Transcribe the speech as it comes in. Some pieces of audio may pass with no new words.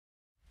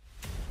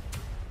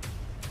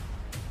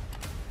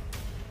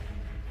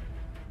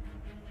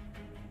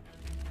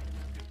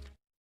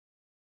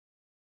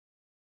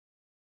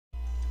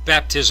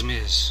Baptism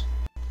is.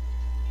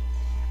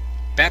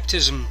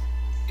 Baptism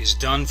is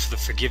done for the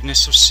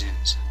forgiveness of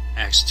sins.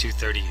 Acts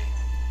 2:38.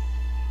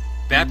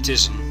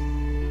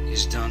 Baptism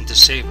is done to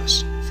save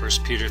us.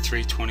 1 Peter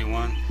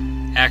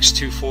 3:21, Acts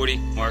 2:40,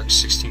 Mark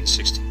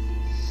 16:16.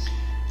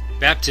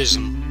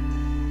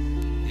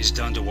 Baptism is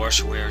done to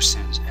wash away our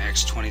sins.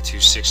 Acts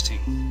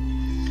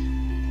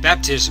 22:16.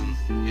 Baptism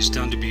is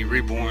done to be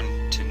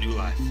reborn to new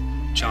life.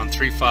 John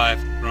 3:5,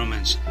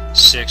 Romans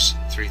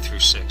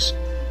 6:3-6.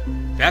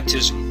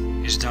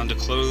 Baptism is done to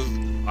clothe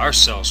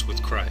ourselves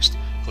with Christ.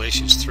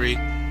 Galatians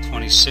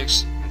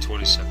 3:26 and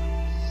 27.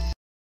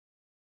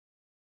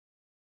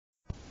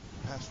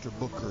 Pastor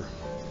Booker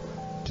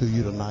to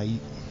you tonight,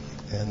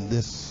 and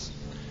this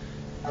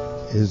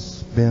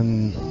has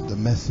been the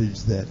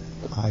message that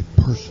I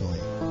personally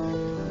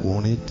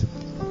wanted to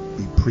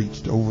be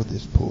preached over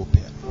this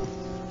pulpit.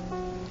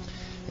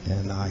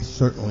 And I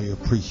certainly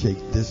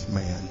appreciate this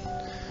man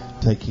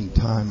taking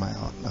time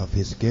out of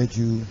his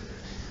schedule,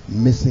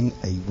 missing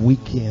a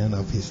weekend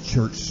of his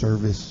church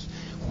service,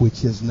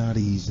 which is not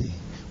easy.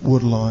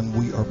 Woodlawn,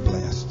 we are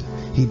blessed.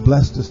 He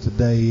blessed us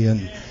today,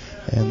 and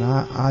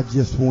I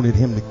just wanted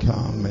him to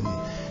come and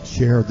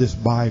share this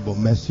Bible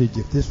message.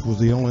 If this was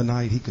the only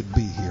night he could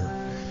be here,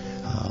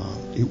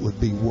 it would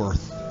be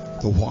worth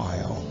the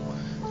while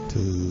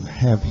to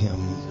have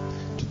him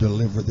to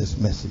deliver this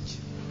message.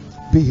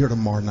 Be here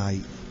tomorrow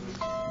night.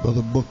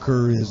 Brother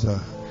Booker is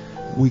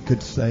we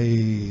could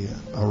say,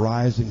 a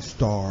rising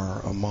star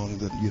among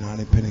the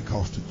United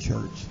Pentecostal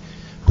Church,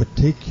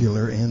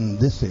 particular in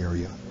this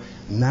area.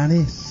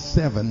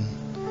 97,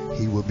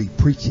 he will be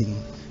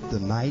preaching the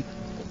night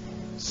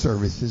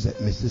services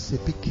at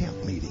Mississippi Camp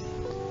Meeting.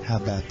 How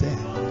about that?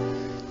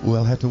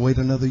 We'll have to wait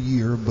another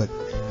year, but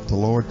if the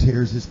Lord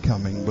tears his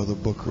coming, Brother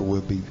Booker will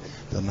be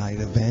the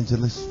night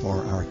evangelist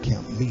for our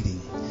camp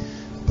meeting.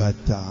 But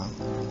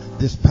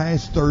this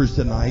past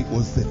Thursday night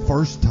was the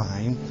first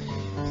time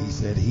he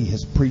said he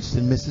has preached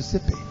in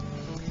Mississippi.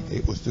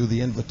 It was through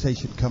the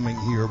invitation coming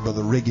here.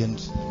 Brother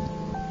Riggins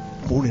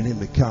wanted him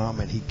to come,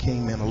 and he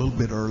came in a little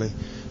bit early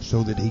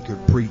so that he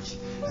could preach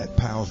at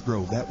Powell's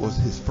Grove. That was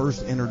his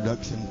first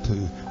introduction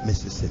to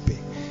Mississippi.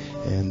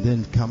 And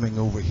then coming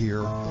over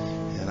here,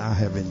 and I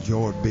have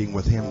enjoyed being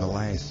with him the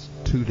last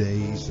 2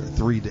 days or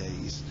 3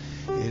 days.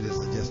 It is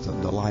just a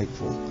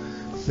delightful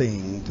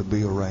thing to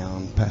be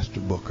around Pastor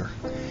Booker.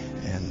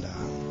 And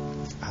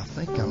I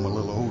think I'm a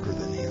little older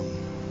than him.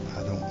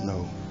 I don't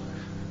know.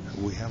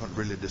 We haven't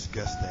really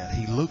discussed that.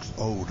 He looks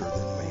older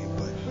than me,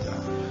 but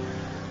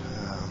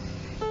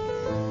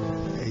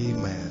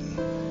amen.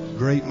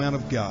 Great man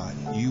of God.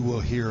 You will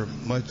hear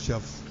much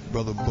of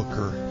Brother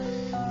Booker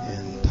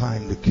in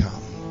time to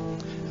come.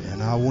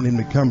 And I want him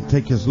to come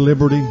take his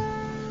liberty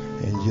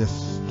and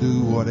just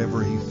do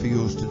whatever he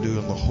feels to do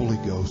in the Holy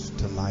Ghost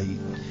tonight.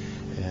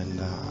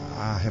 And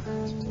I have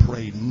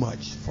prayed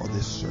much for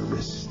this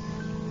service.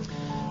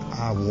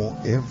 I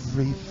want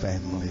every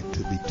family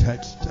to be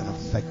touched and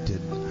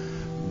affected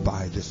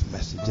by this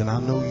message. And I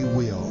know you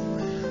will.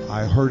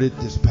 I heard it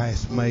this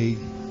past May.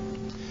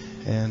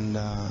 And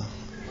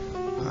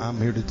I'm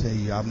here to tell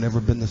you, I've never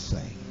been the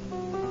same.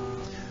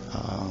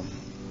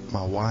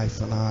 My wife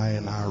and I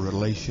and our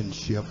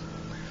relationship,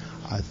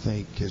 I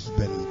think, has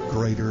been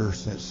greater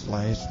since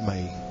last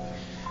May.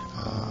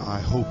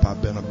 I hope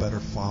I've been a better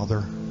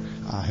father.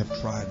 I have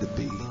tried to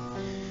be.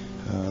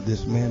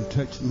 This man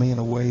touched me in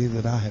a way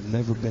that I have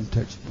never been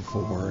touched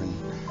before, and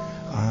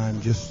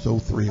I'm just so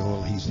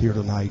thrilled he's here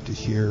tonight to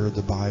share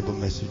the Bible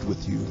message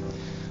with you,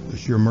 the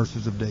sure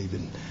mercies of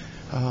David.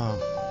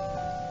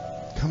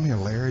 Come here,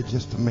 Larry,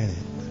 just a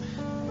minute.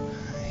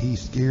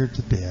 He's scared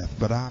to death,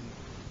 but I'm...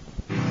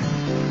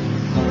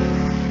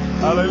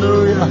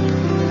 Hallelujah.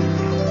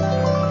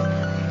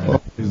 Oh,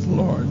 praise the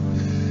Lord.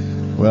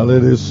 Well,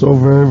 it is so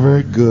very,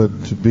 very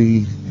good to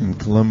be in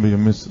Columbia,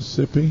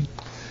 Mississippi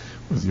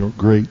with your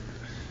great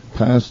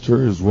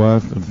pastor, his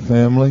wife and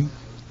family,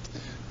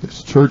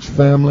 his church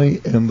family,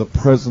 in the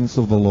presence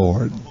of the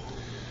Lord.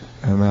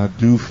 And I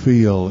do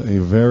feel a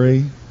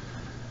very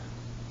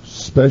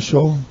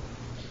special,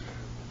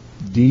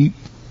 deep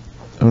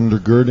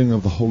undergirding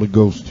of the Holy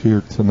Ghost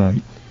here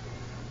tonight.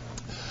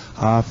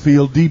 I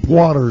feel deep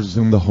waters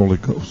in the Holy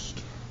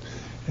Ghost.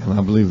 And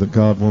I believe that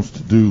God wants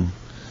to do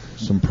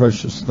some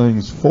precious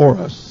things for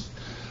us.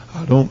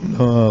 I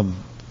don't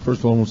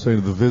first of all, I want to say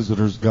to the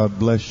visitors, God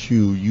bless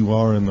you. You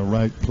are in the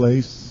right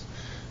place,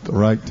 the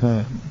right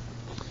time.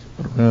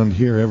 But around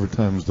here, every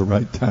time is the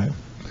right time.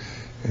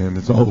 And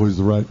it's always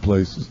the right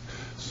places.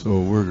 So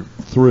we're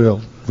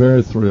thrilled,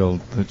 very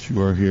thrilled that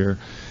you are here.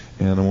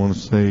 And I want to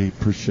say,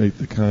 appreciate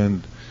the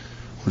kind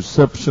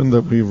reception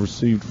that we've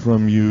received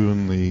from you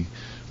and the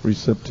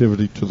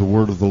receptivity to the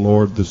word of the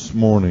Lord this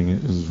morning.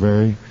 It is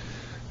very,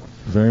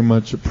 very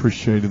much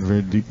appreciated,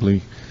 very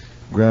deeply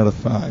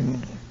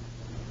gratifying.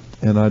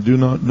 And I do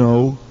not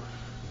know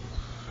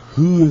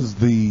who is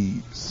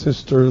the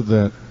sister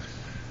that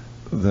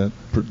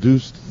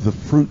produced the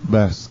fruit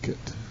basket.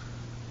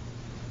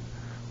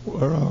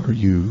 Where are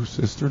you,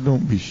 sister?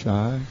 Don't be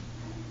shy.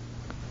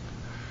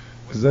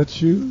 Is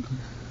that you?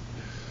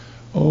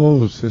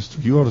 Oh, sister,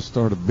 you ought to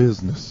start a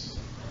business.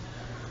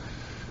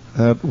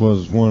 That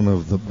was one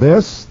of the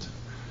best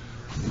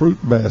fruit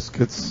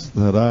baskets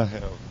that I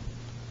have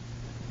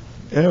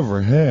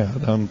ever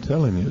had. I'm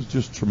telling you, it's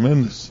just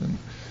tremendous. And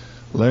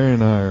Larry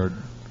and I are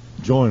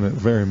enjoying it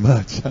very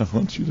much, I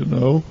want you to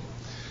know,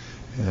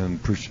 and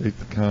appreciate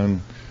the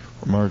kind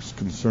remarks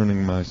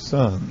concerning my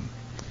son.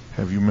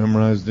 Have you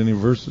memorized any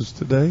verses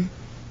today?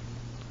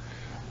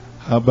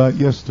 How about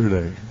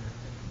yesterday?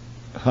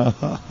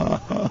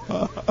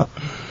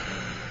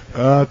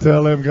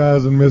 Tell them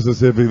guys in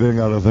Mississippi they ain't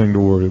got a thing to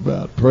worry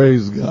about.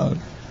 Praise God.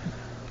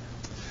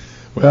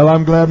 Well,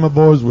 I'm glad my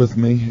boy's with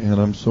me, and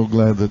I'm so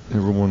glad that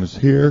everyone is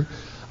here.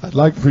 I'd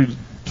like for you to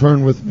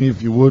turn with me,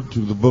 if you would, to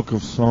the book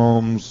of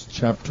Psalms,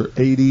 chapter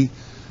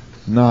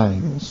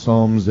 89.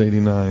 Psalms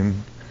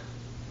 89.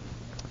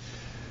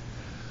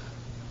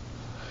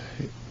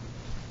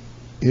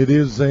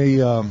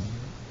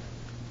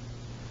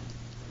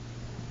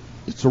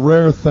 It's a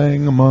rare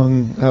thing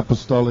among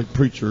apostolic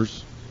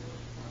preachers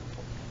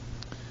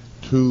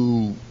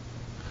to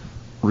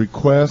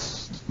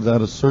request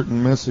that a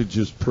certain message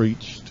is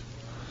preached,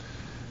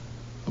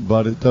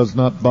 but it does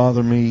not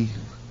bother me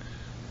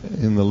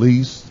in the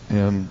least,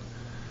 and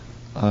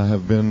I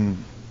have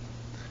been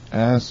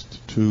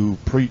asked to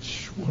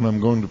preach what I'm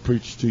going to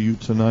preach to you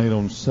tonight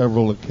on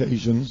several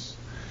occasions,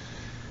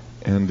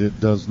 and it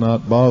does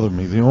not bother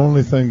me. The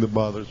only thing that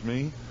bothers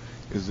me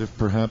is if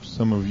perhaps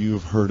some of you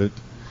have heard it,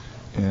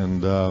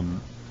 and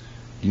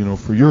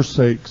for your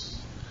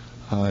sakes,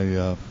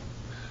 I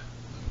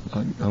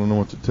don't know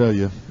what to tell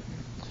you.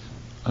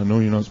 I know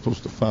you're not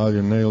supposed to file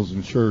your nails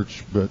in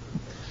church, but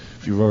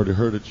if you've already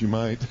heard it, you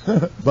might.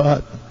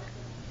 But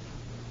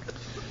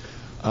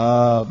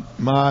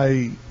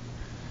my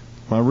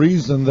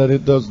reason that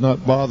it does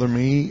not bother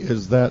me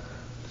is that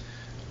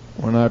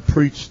when I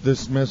preached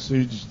this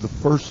message the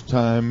first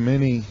time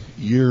many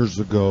years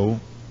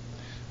ago,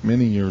 there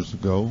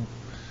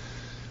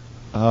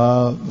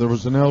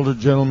was an elder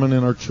gentleman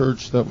in our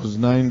church that was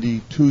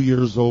 92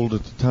 years old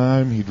at the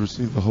time. He'd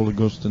received the Holy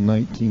Ghost in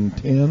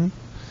 1910.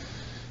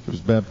 He was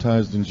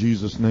baptized in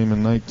Jesus' name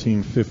in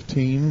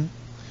 1915.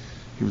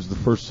 He was the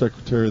first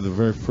secretary of the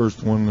very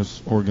first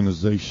oneness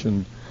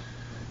organization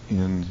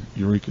in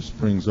Eureka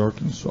Springs,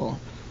 Arkansas.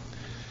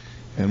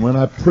 And when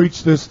I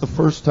preached this the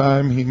first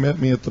time, he met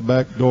me at the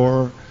back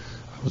door.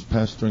 I was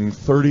pastoring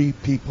 30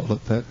 people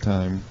at that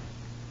time.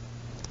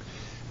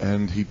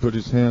 And he put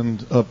his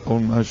hand up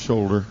on my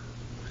shoulder,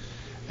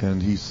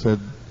 and he said,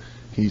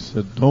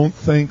 "Don't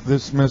think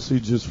this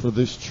message is for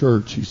this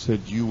church." He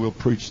said, "You will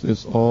preach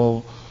this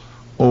all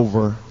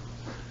over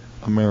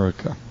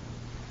America."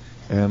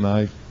 And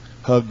I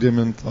hugged him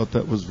and thought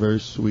that was very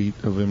sweet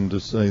of him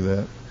to say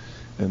that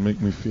and make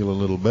me feel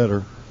a little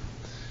better.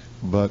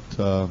 But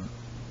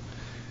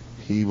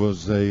he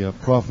was a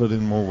prophet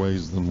in more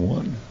ways than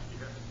one.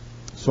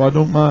 So I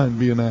don't mind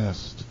being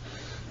asked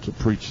to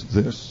preach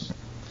this.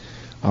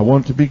 I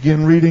want to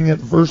begin reading at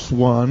verse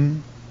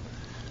 1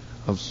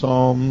 of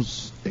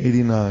Psalms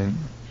 89.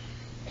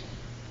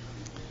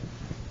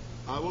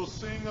 I will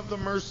sing of the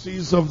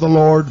mercies of the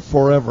Lord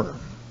forever.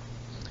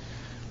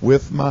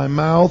 With my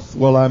mouth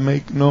will I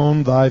make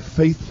known thy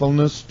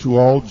faithfulness to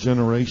all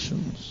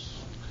generations.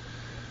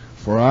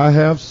 For I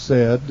have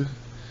said,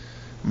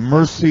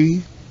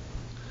 mercy,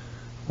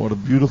 what a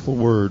beautiful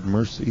word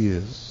mercy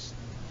is.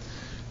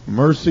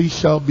 Mercy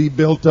shall be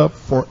built up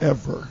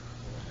forever.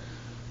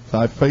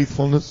 Thy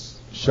faithfulness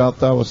shalt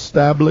thou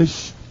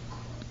establish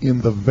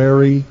in the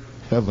very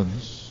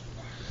heavens.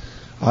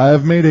 I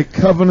have made a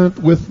covenant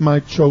with my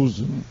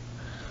chosen.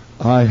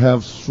 I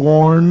have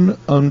sworn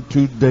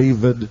unto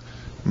David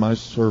my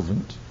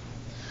servant.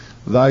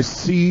 Thy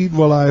seed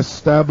will I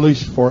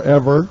establish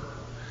forever,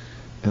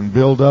 and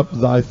build up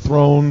thy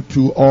throne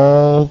to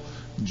all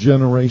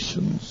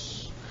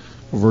generations.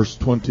 Verse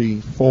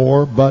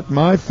 24, but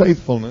my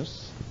faithfulness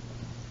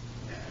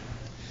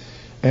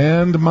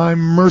and my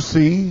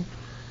mercy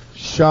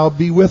shall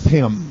be with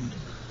him,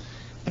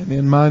 and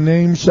in my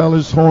name shall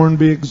his horn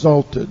be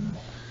exalted.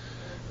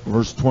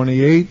 Verse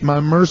 28, my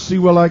mercy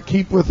will I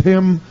keep with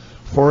him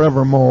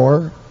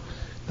forevermore,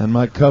 and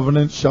my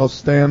covenant shall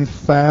stand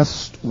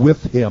fast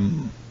with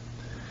him.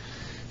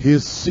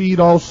 His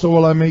seed also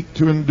will I make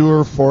to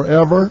endure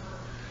forever,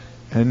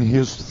 and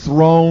his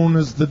throne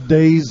is the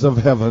days of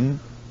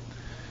heaven.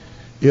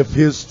 If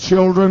his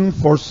children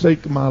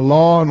forsake my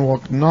law and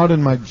walk not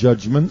in my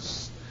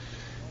judgments,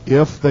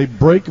 if they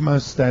break my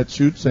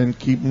statutes and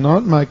keep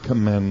not my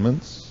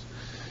commandments,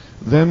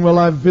 then will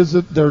I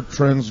visit their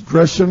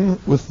transgression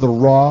with the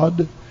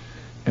rod,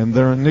 and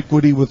their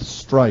iniquity with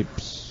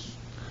stripes.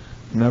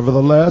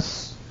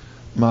 Nevertheless,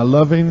 my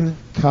loving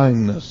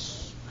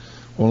kindness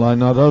will I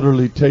not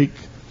utterly take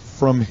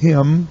from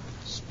him,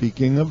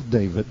 speaking of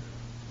David,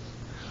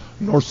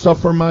 nor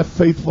suffer my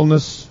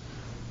faithfulness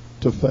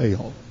to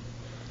fail.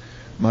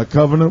 My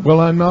covenant will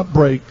I not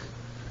break,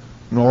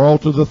 nor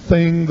alter the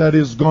thing that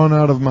is gone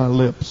out of my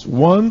lips.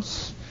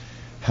 Once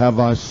have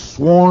I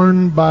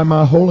sworn by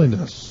my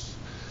holiness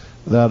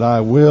that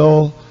I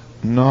will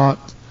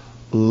not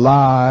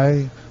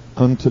lie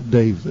unto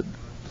David.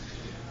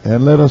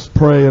 And let us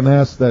pray and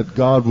ask that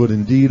God would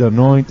indeed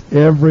anoint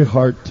every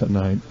heart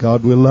tonight.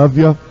 God, we love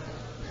you.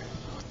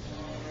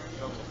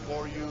 Come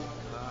before you,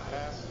 and I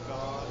ask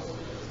God,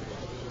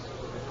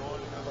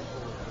 anointing of the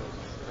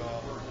Holy Ghost,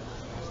 God.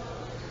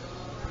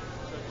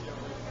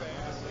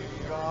 Asking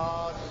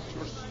God that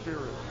your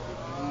Spirit would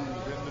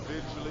move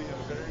individually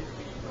and very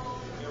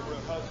deeply. Every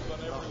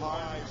husband, every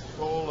wife,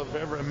 soul of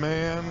every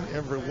man,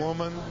 every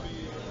woman,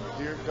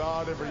 dear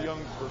God, every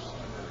young person.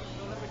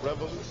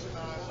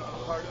 Revolutionize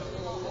our hearts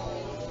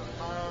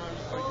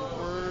for your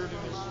word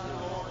and your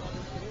spirit.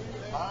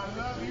 I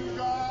love you,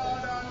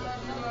 God. I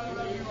love you. I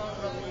love you.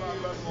 I love you. I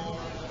love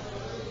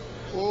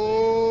you.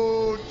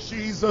 Oh,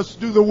 Jesus,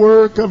 do the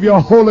work of your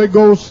Holy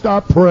Ghost,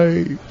 I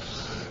pray.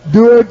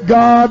 Do it,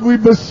 God. We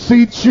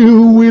beseech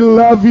you. We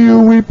love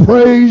you. We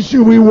praise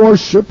you. We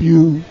worship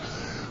you.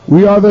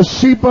 We are the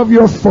sheep of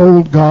your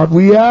fold, God.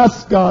 We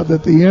ask, God,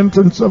 that the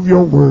entrance of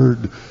your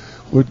word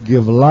would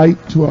give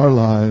light to our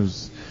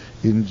lives.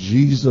 In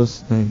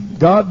Jesus' name.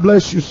 God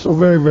bless you so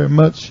very, very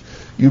much.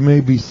 You may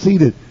be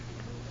seated.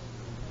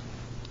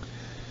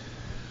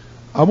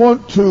 I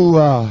want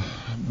to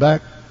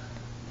back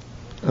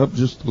up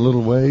just a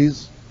little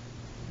ways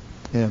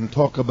and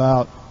talk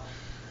about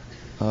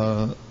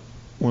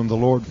when the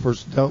Lord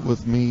first dealt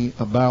with me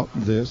about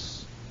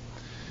this.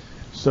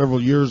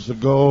 Several years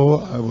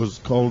ago, I was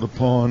called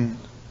upon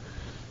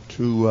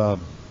to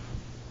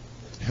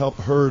help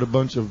herd a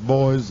bunch of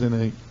boys in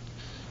a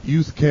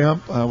youth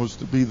camp. I was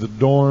to be the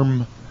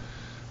dorm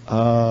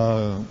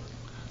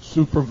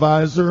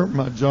supervisor.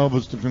 My job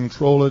was to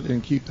control it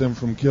and keep them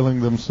from killing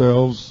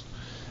themselves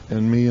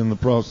and me in the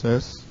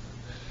process.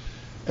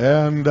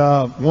 And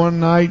one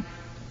night,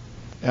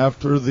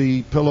 after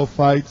the pillow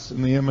fights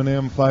and the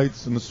M&M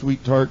fights and the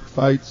sweet tart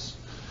fights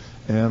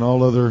and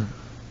all other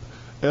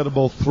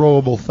edible,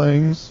 throwable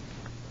things,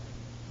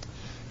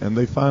 and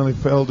they finally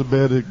fell to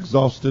bed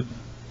exhausted,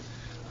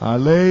 I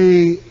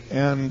lay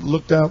and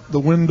looked out the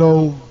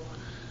window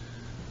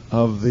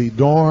of the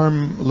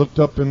dorm, looked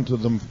up into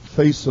the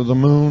face of the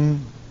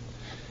moon,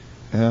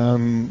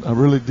 and I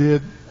really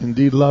did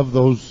indeed love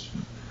those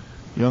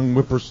young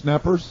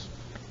whippersnappers.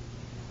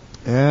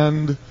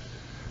 And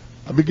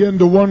I began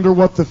to wonder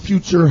what the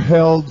future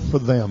held for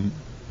them.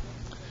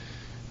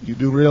 You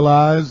do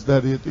realize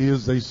that it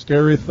is a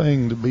scary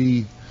thing to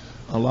be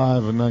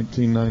alive in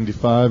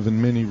 1995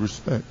 in many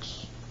respects.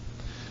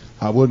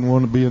 I wouldn't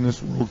want to be in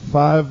this world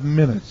 5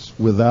 minutes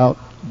without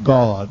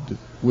God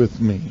with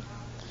me.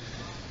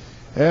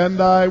 And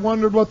I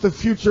wondered what the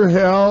future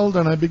held,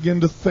 and I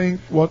began to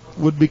think what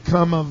would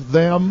become of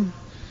them.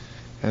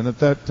 And at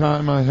that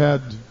time I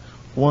had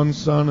one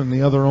son and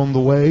the other on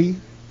the way.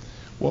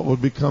 What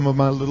would become of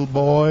my little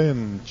boy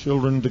and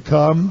children to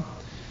come?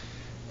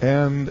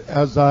 And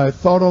as I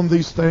thought on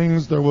these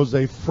things, there was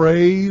a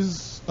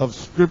phrase of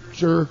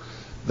Scripture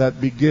that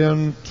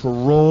began to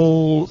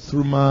roll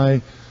through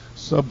my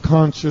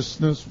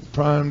subconsciousness,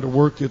 trying to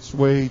work its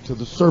way to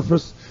the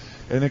surface,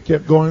 and it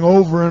kept going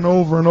over and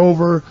over and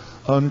over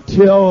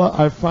until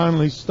I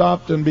finally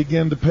stopped and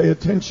began to pay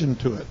attention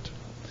to it.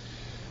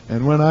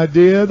 And when I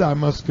did, I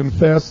must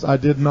confess I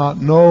did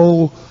not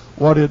know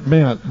what it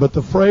meant. But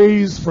the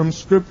phrase from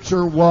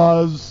Scripture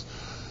was,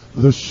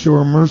 the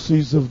sure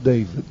mercies of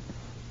David.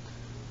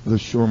 The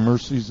sure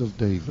mercies of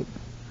David.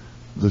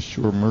 The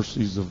sure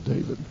mercies of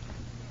David.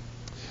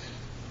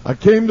 I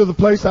came to the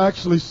place, I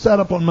actually sat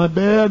up on my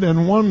bed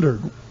and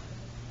wondered,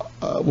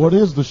 what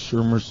is the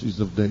sure mercies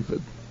of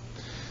David?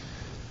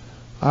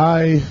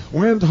 I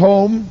went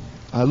home,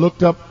 I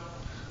looked up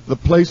the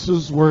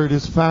places where it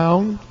is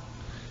found,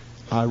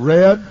 I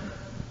read,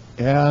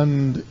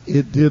 and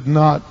it did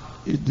not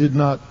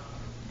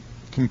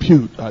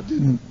compute. I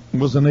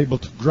wasn't able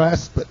to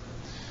grasp it.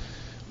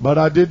 But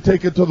I did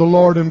take it to the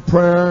Lord in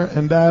prayer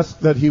and ask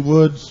that He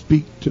would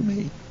speak to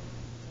me.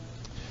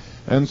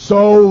 And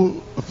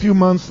so, a few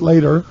months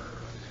later,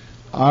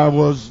 I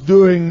was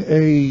doing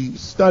a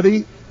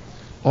study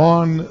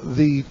on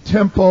the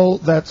temple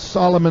that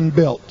Solomon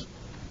built.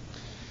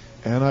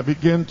 And I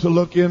began to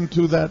look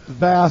into that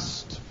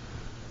vast,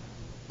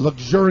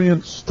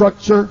 luxuriant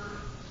structure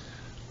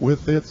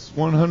with its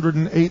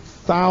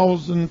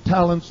 108,000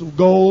 talents of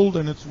gold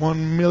and its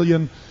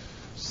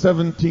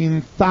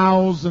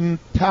 1,017,000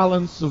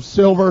 talents of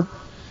silver,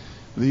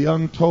 the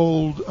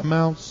untold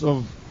amounts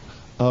of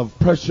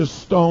precious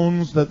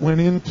stones that went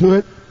into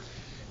it.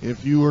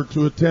 If you were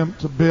to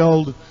attempt to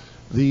build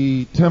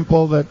the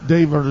temple that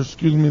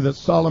that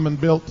Solomon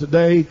built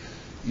today,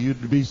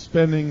 you'd be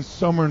spending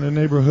somewhere in the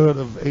neighborhood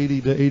of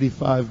 $80 to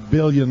 $85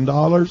 billion.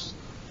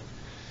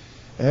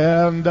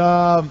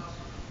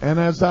 And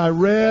as I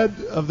read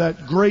of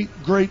that great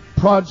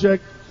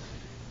project,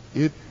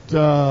 it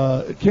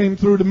came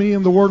through to me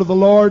in the word of the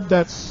Lord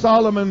that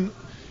Solomon,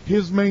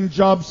 his main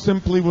job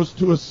simply was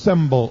to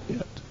assemble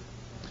it.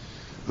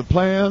 The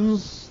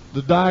plans,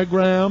 the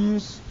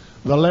diagrams,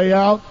 the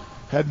layout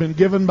had been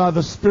given by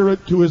the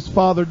Spirit to his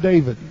father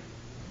David.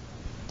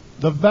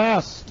 The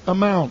vast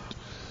amount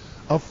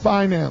of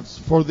finance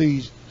for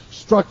the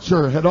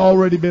structure had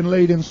already been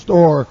laid in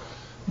store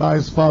by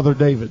his father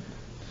David.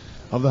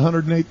 Of the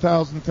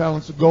 108,000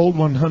 talents of gold,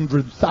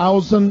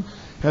 100,000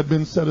 had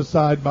been set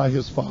aside by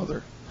his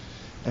father.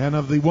 And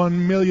of the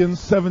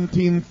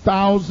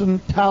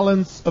 1,017,000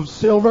 talents of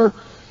silver,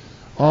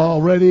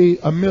 already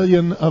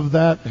 1,000,000 of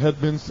that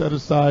had been set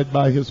aside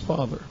by his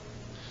father.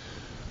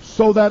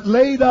 So that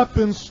laid up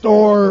in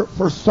store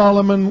for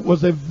Solomon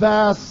was a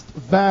vast,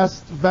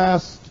 vast,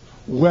 vast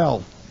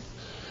wealth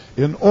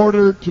in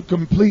order to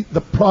complete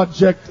the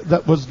project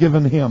that was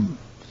given him.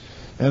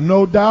 And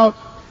no doubt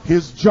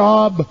his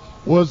job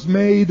was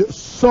made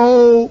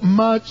so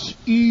much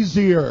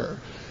easier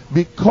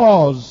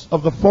because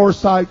of the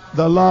foresight,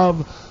 the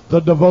love, the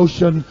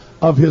devotion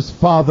of his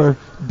father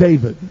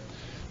David.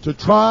 To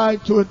try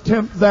to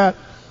attempt that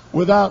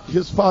without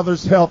his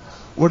father's help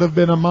would have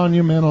been a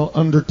monumental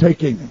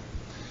undertaking.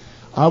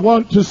 I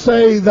want to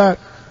say that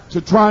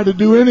to try to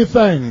do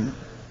anything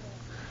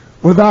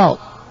without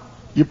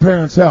your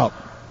parents' help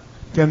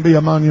can be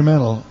a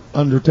monumental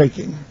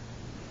undertaking.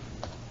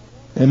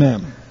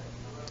 Amen.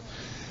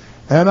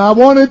 And I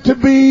want it to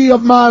be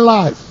of my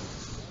life,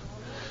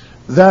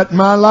 that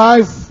my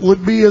life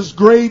would be as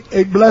great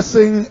a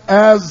blessing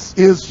as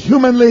is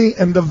humanly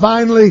and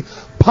divinely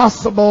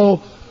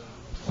possible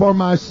for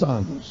my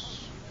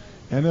sons.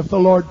 And if the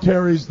Lord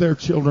tarries, their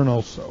children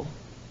also.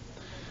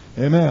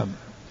 Amen.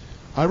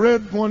 I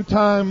read one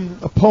time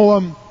a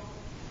poem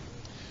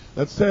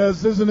that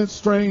says, "Isn't it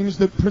strange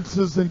that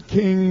princes and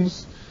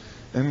kings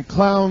and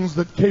clowns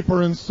that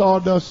caper in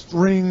sawdust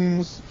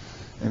rings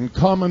and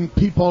common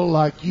people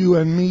like you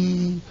and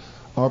me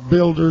are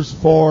builders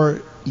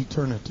for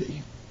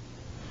eternity.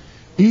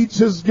 Each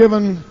is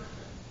given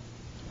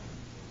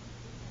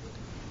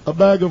a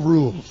bag of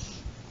rules,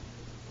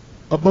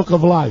 a book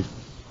of life,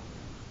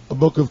 a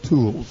book of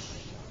tools.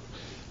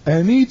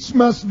 And each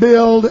must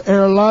build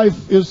ere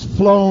life is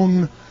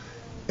flown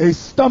a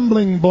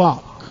stumbling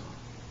block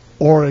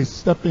or a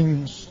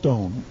stepping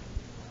stone.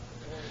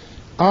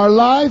 Our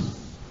life,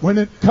 when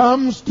it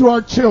comes to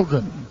our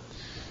children,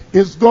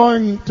 is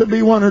going to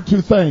be one or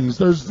two things.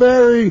 There's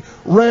very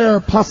rare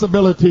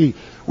possibility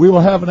we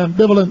will have an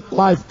ambivalent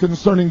life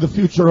concerning the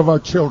future of our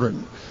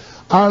children.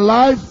 Our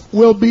life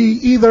will be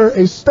either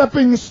a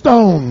stepping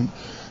stone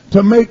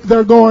to make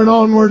their going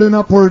onward and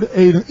upward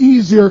an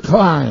easier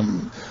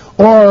climb,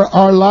 or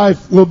our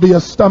life will be a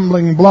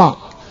stumbling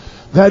block.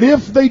 That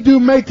if they do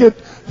make it,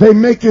 they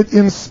make it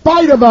in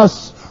spite of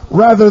us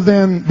rather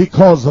than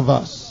because of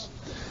us.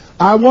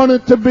 I want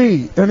it to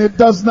be, and it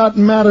does not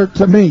matter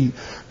to me.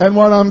 And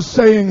what I'm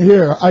saying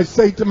here, I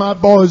say to my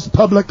boys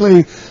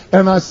publicly,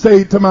 and I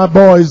say to my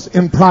boys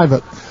in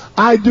private.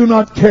 I do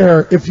not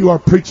care if you are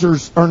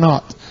preachers or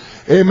not.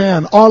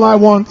 Amen. All I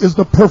want is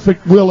the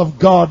perfect will of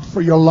God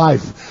for your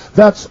life.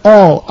 That's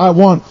all I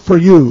want for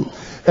you.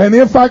 And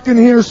if I can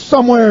hear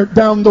somewhere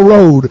down the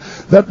road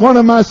that one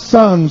of my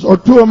sons, or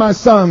two of my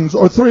sons,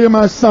 or three of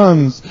my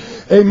sons,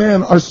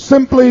 amen, are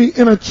simply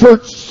in a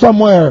church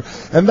somewhere,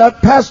 and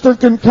that pastor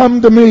can come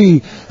to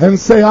me and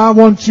say, I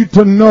want you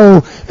to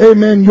know,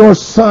 amen, your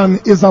son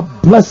is a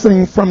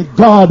blessing from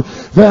God,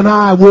 then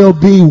I will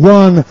be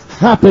one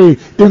happy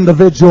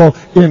individual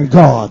in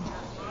God.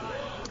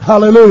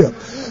 Hallelujah.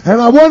 And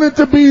I want it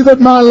to be that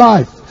my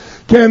life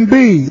can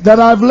be that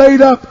I've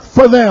laid up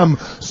for them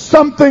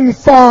something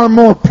far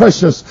more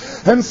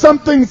precious and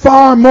something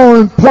far more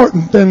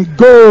important than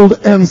gold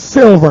and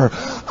silver.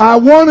 I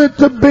want it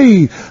to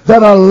be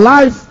that a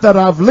life that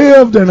I've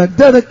lived and a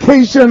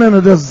dedication and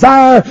a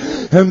desire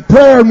and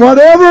prayer and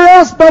whatever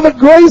else by the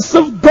grace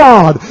of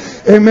God,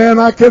 amen,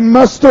 I can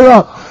muster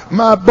up.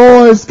 My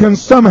boys can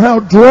somehow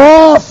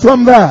draw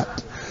from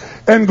that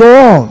and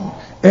go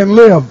on and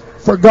live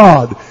for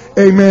God,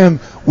 amen,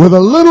 with a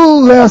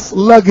little less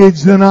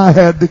luggage than I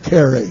had to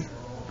carry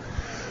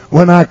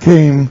when I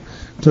came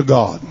to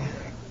God.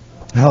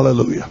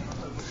 Hallelujah.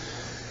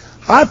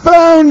 I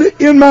found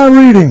in my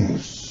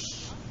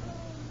readings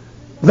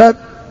that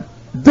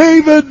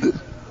David,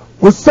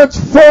 with such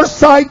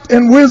foresight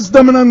and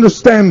wisdom and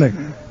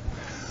understanding,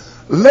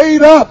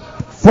 laid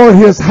up for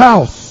his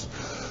house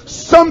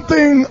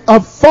something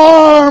of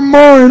far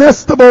more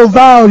inestimable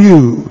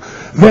value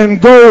than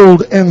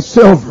gold and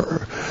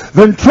silver,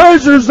 than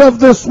treasures of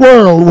this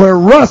world where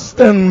rust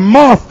and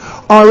moth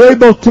are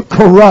able to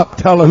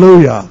corrupt.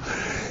 Hallelujah.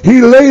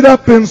 He laid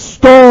up in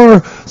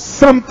store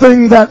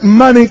something that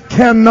money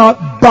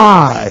cannot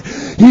buy.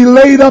 He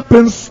laid up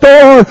in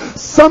store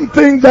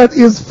something that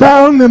is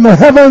found in the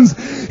heavens.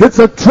 It's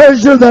a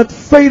treasure that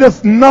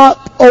fadeth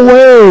not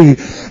away.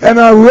 And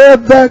I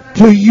read that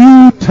to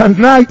you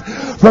tonight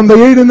from the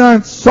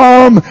 89th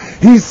Psalm.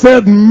 He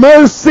said,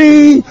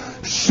 mercy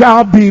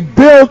shall be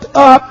built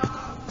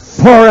up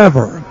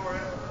forever.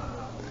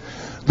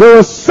 There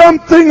was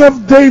something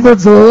of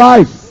David's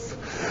life.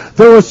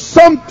 There was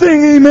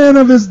something, amen,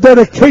 of his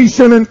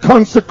dedication and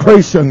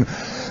consecration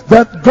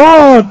that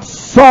God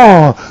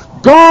saw,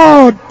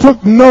 God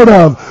took note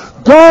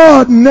of,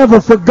 God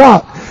never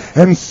forgot.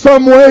 And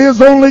some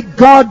ways only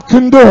God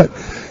can do it.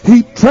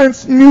 He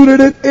transmuted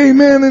it,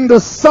 amen, into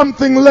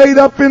something laid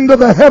up into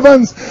the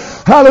heavens,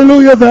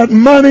 hallelujah, that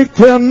money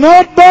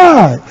cannot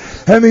buy.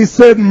 And he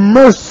said,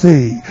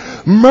 mercy,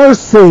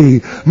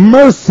 mercy,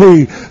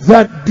 mercy.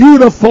 That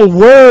beautiful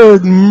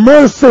word,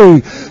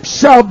 mercy,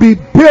 shall be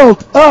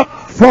built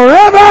up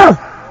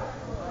forever.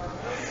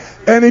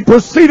 And he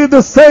proceeded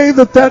to say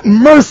that that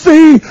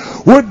mercy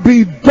would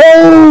be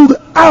doled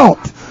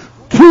out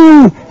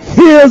to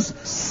his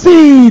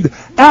seed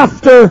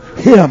after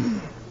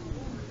him.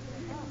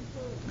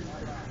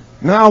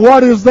 Now,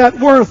 what is that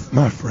worth,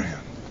 my friend?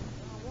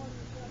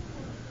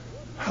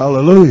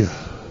 Hallelujah.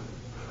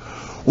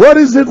 What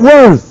is it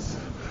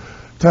worth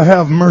to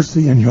have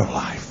mercy in your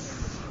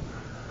life?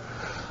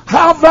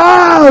 How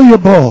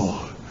valuable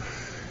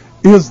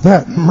is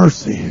that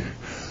mercy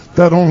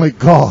that only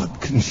God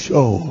can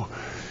show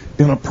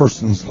in a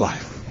person's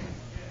life?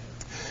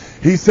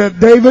 He said,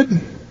 David,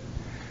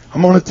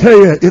 I'm going to tell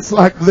you, it's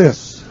like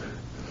this.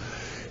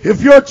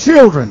 If your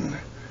children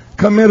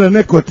commit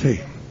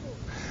iniquity,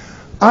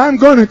 I'm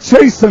going to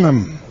chasten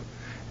them,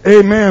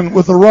 amen,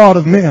 with the rod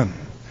of men.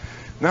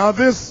 Now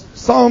this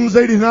Psalms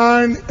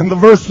 89 and the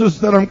verses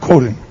that I'm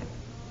quoting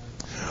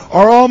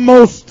are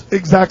almost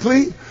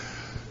exactly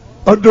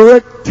a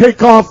direct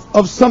takeoff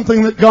of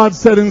something that God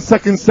said in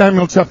 2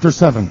 Samuel chapter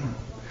 7.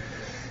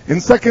 In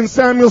 2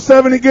 Samuel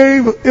 7, he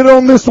gave it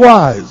on this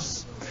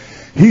wise.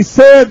 He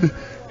said,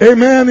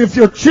 amen, if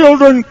your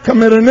children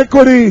commit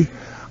iniquity,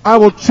 I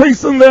will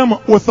chasten them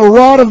with the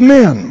rod of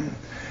men.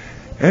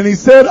 And he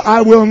said,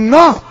 I will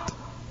not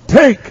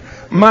take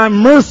my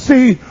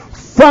mercy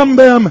from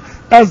them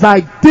as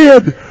I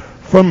did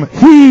from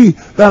he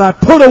that I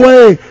put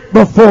away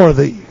before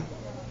thee.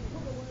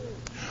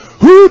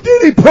 Who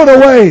did he put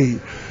away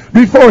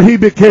before he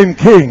became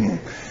king?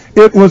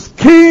 It was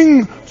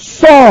King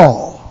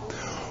Saul.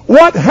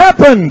 What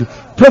happened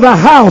to the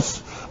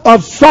house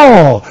of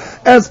Saul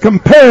as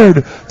compared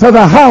to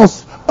the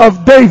house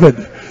of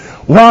David?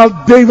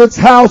 While David's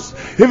house,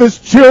 if his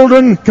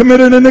children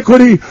committed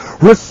iniquity,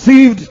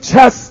 received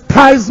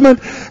chastisement,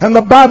 and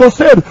the Bible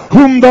said,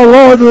 whom the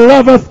Lord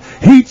loveth,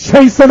 he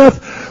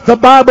chasteneth. The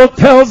Bible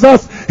tells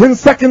us in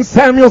 2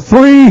 Samuel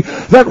 3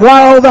 that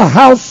while the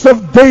house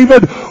of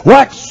David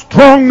waxed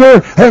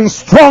stronger and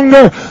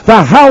stronger,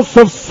 the house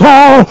of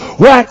Saul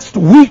waxed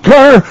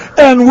weaker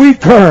and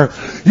weaker.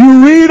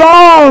 You read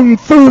on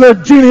through the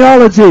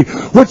genealogy,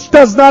 which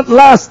does not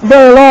last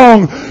very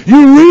long.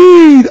 You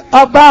read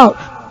about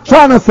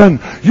Jonathan.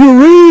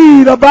 You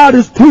read about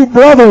his two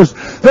brothers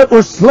that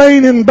were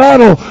slain in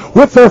battle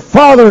with their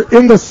father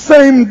in the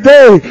same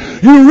day.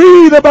 You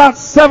read about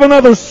 7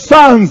 other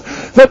sons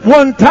that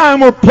one time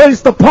were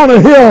placed upon a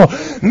hill,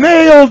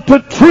 nailed to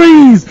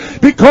trees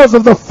because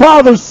of the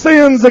father's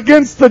sins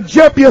against the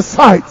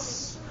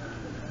Jebusites.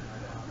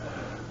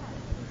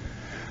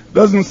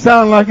 Doesn't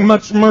sound like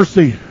much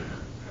mercy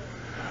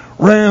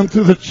ran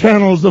through the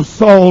channels of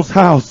Saul's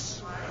house.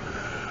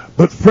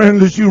 But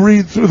friend, as you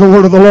read through the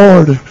word of the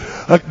Lord,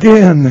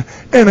 again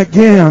and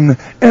again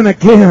and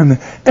again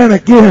and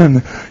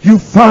again, you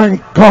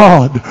find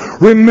God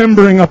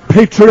remembering a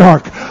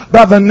patriarch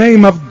by the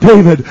name of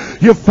David.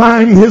 You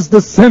find his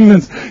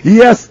descendants.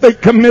 Yes, they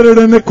committed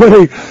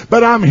iniquity,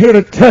 but I'm here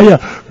to tell you,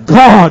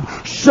 God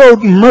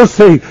showed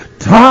mercy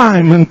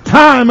time and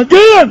time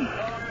again.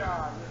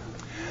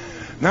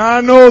 Now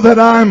I know that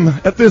I'm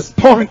at this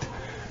point,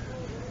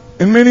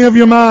 in many of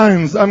your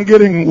minds, I'm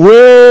getting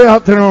way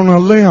out there on a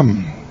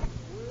limb.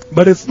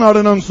 But it's not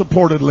an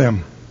unsupported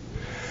limb.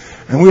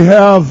 And we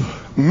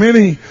have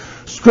many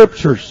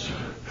scriptures.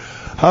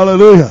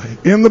 Hallelujah.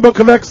 In the book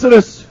of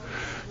Exodus,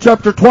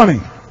 chapter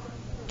 20,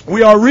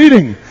 we are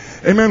reading,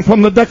 amen,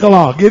 from the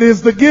Decalogue. It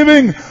is the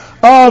giving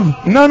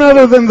of none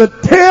other than the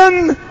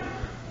 10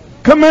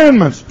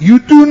 commandments. You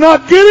do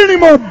not get any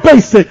more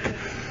basic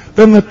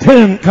than the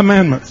 10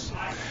 commandments.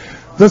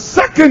 The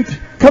second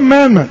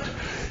commandment,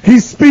 he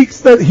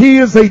speaks that he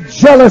is a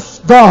jealous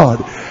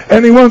God,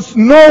 and he wants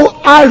no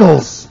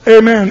idols,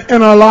 amen,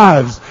 in our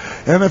lives.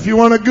 And if you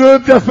want a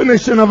good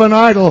definition of an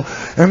idol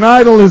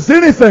is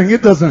anything.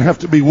 It doesn't have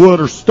to be wood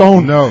or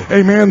stone, No.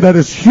 amen, that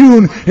is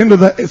hewn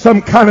into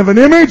some kind of an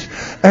image.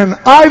 An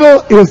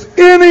idol is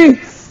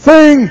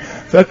anything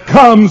that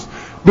comes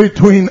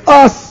between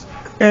us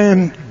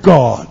and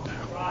God.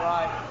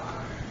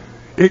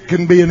 It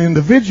can be an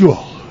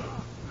individual.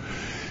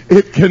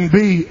 It can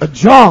be a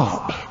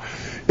job.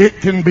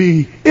 It can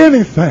be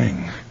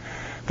anything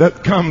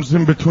that comes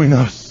in between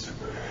us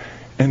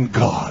and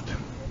God.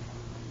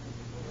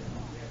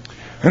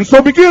 And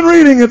so begin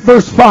reading at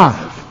verse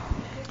 5.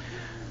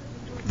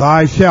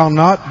 Thou shalt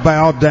not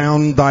bow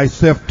down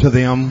thyself to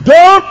them,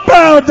 Don't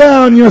bow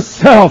down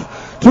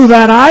yourself to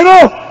that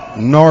idol.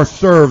 nor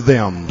serve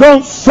them.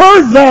 Don't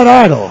serve that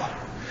idol.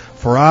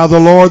 For I, the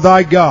Lord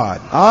thy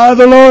God, I,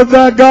 the Lord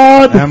thy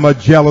God, am a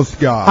jealous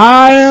God,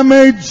 I am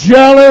a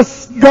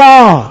jealous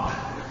God,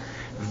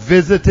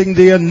 visiting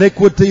the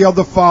iniquity of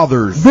the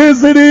fathers.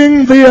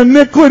 Visiting the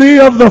iniquity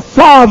of the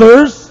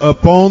fathers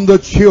Upon the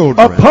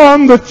children.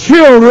 upon the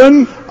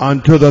children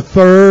Unto the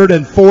third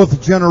and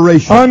fourth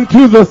generation.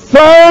 unto the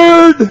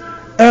third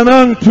and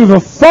unto the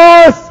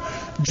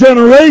fourth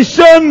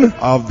generation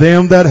Of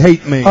them that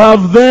hate me.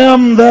 of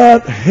them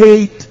that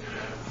hate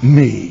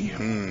me.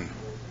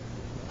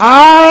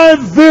 I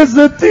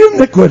visit the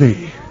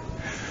iniquity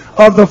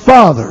of the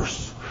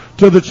fathers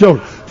to the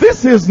children.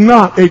 This is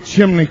not a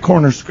chimney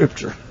corner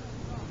scripture.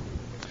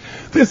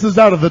 This is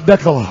out of the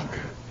Decalogue.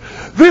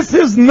 This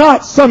is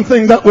not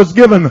something that was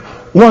given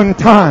one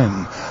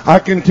time. I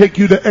can take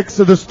you to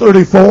Exodus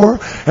 34,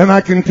 and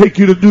I can take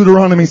you to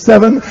Deuteronomy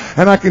 7,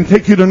 and I can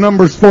take you to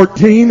Numbers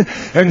 14,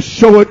 and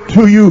show it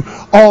to you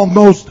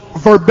almost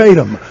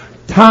verbatim.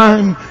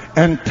 Time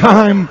and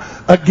time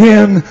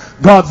again,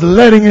 God's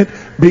letting it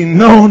be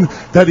known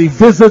that He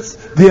visits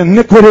the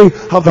iniquity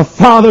of the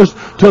fathers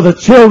to the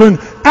children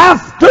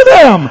after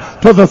them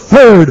to the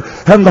third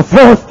and the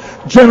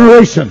fourth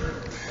generation.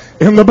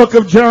 In the book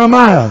of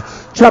Jeremiah,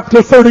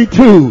 chapter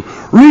 32,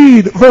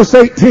 read verse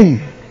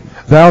 18.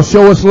 Thou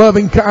showest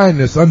loving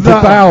kindness unto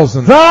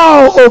thousands,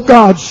 Thou, O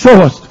God,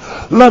 showest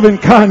loving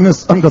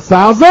kindness unto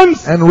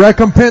thousands, and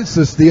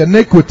recompensest the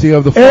iniquity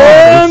of the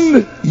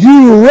fathers. and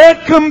you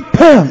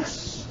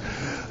recompense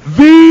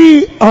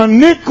the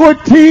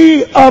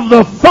iniquity of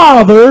the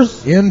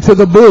fathers Into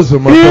the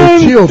bosom of their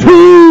children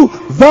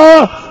into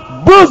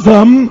the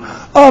bosom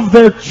of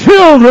their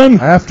children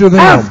after them.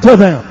 after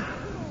them.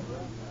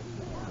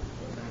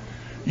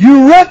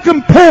 You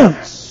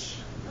recompense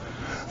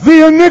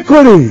the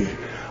iniquity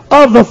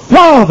of the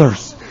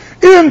fathers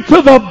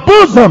into the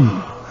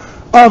bosom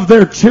of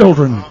their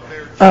children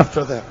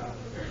after them.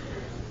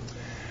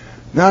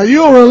 Now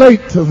you'll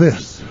relate to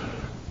this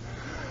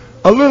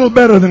a little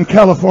better than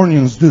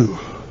Californians do.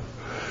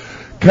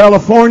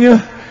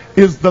 California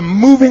is the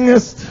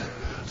movingest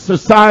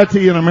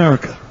society in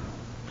America.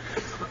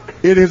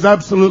 It is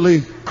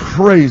absolutely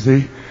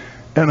crazy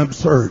and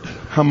absurd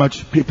how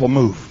much people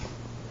move.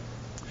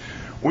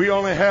 We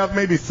only have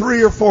maybe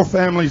 3 or 4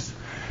 families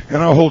in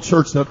our whole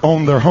church that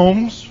own their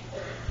homes.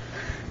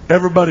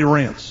 Everybody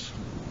rents.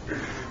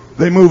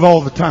 They move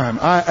all the time.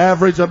 I've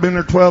been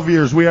there 12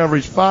 years. We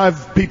average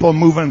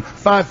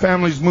 5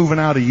 families moving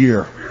out a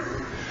year.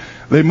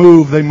 They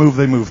move.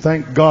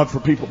 Thank God for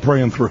people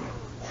praying through.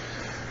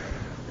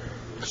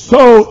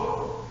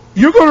 So,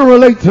 you're going to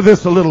relate to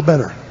this a little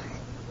better.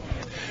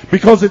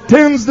 Because it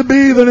tends to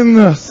be that in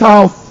the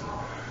South,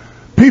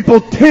 people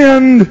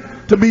tend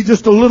to be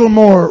just a little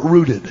more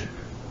rooted.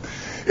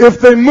 If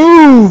they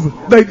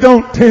move, they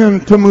don't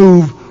tend to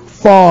move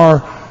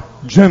far,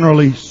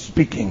 generally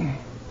speaking.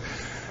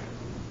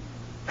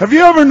 Have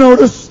you ever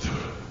noticed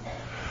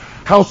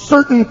how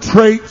certain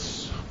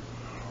traits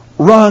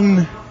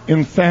run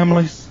in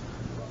families?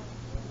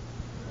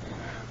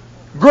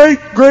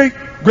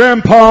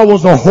 Great-great-grandpa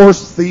was a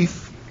horse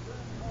thief.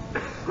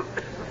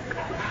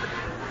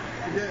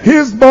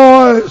 His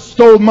boy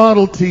stole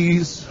Model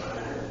Ts.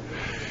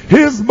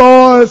 His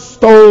boy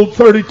stole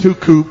 32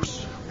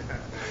 coupes.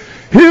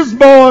 His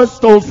boy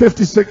stole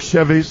 56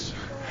 Chevys.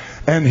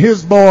 And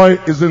his boy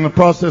is in the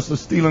process of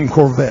stealing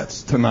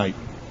Corvettes tonight.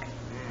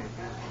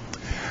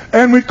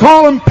 And we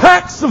call them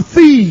packs of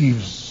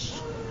thieves.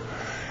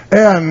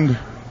 And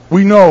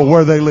we know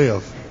where they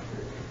live.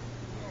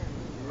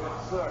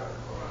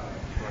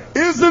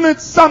 Isn't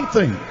it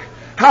something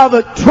how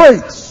the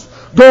traits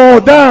go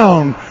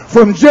down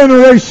from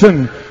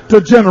generation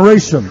to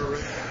generation?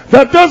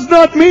 That does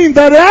not mean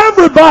that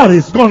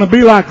everybody's going to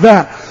be like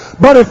that.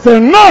 But if they're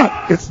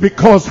not, it's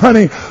because,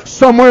 honey,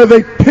 somewhere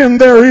they pin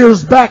their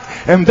ears back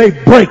and they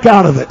break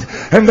out of it.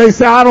 And they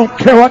say, I don't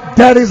care what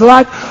daddy's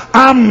like,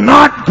 I'm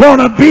not going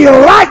to be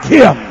like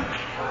him.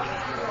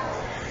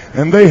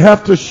 And they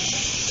have to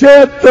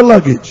shed the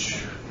luggage.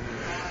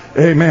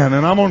 Amen.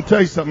 And I'm going to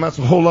tell you something, that's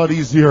a whole lot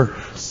easier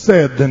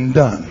said than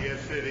done.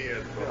 Yes, it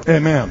is.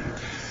 Amen.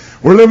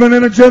 We're living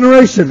in a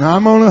generation.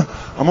 I'm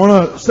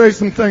gonna say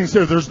some things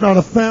here. There's not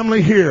a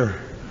family here,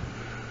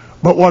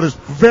 but what is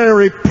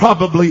very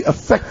probably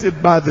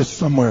affected by this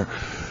somewhere.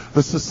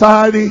 The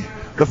society,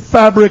 the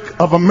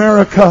fabric of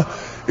America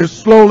is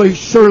slowly,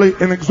 surely,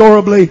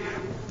 inexorably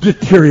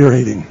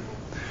deteriorating.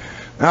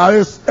 Now,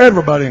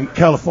 everybody in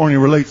California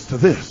relates to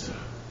this.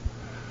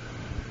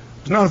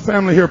 There's not a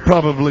family here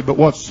probably, but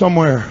what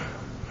somewhere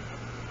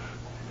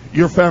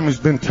your family's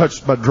been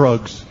touched by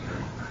drugs.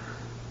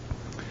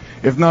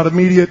 If not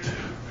immediate,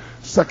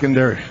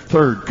 secondary,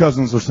 third,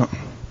 cousins or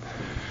something.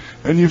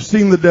 And you've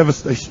seen the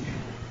devastation.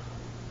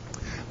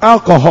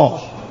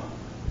 Alcohol.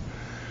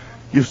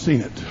 You've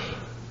seen it.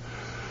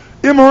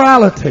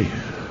 Immorality.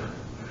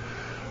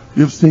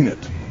 You've seen it.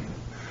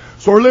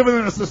 So we're living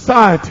in a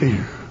society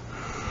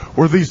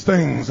where these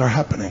things are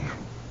happening.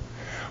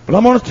 But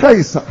I'm going to tell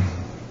you something.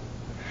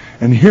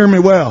 And hear me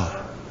well.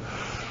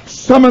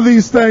 Some of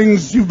these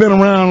things, you've been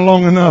around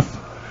long enough,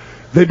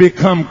 they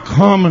become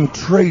common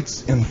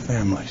traits in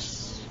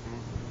families.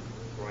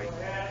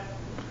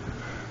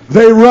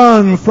 They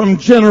run from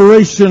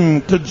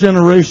generation to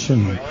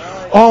generation.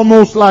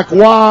 almost like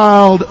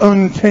wild,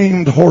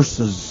 untamed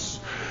horses,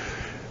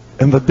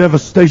 and the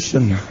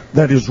devastation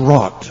that is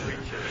wrought.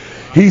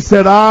 He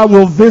said, I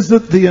will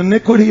visit the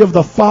iniquity of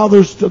the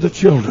fathers to the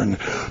children,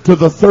 to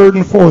the third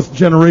and fourth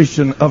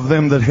generation of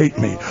them that hate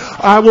me.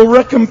 I will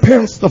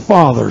recompense the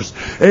fathers,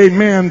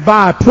 amen,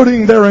 by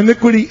putting their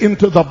iniquity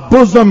into the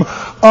bosom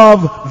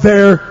of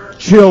their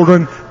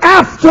children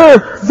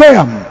after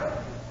them.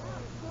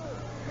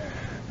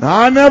 Now,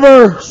 I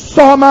never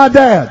saw my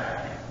dad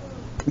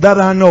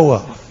that I know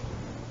of.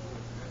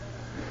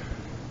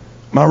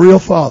 My real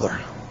father.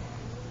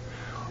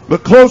 The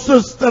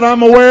closest that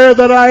I'm aware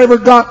that I ever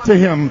got to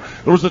him,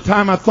 there was a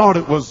time I thought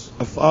it was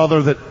a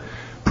father that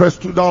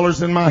pressed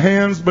 $2 in my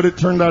hands, but it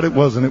turned out it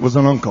wasn't. It was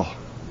an uncle.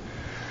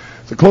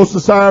 The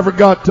closest I ever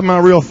got to my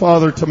real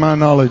father, to my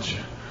knowledge,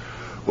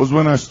 was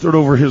when I stood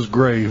over his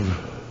grave.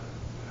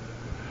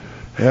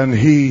 And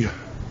he,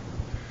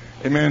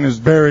 amen, is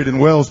buried in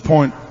Wells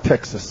Point,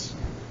 Texas.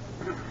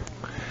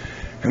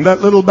 In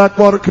that little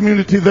backwater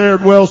community there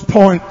at Wells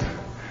Point,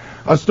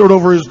 I stood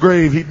over his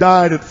grave. He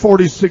died at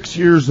 46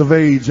 years of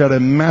age at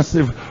a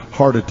massive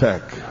heart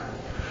attack.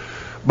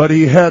 But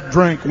he had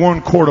drank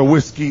 1 quart of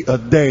whiskey a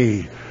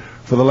day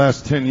for the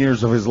last 10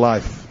 years of his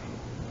life.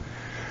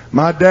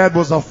 My dad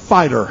was a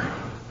fighter.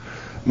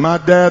 My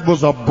dad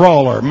was a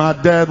brawler. My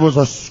dad was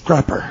a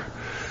scrapper.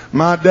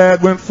 My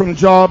dad went from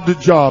job to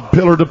job,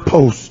 pillar to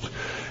post.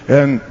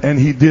 And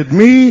he did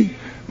me,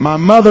 my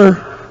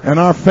mother, and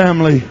our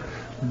family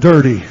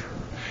dirty.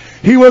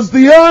 He was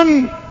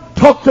the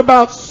talked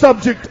about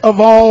subject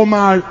of all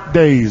my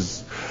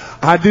days.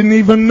 I didn't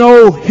even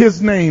know his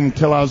name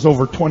till I was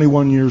over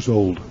 21 years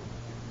old.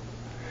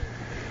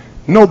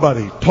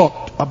 Nobody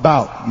talked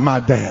about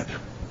my dad.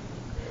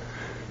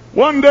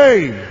 One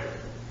day,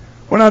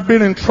 when I'd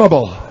been in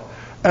trouble,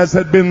 as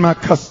had been my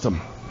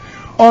custom,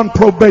 on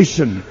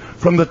probation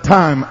from the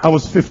time I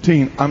was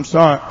 15. I'm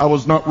sorry, I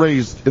was not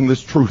raised in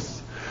this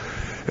truth.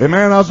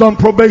 Amen. I was on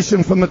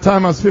probation from the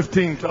time I was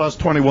 15 till I was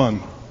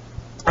 21.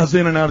 I was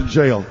in and out of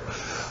jail.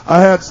 I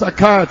had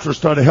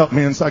psychiatrists try to help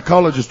me, and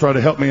psychologists try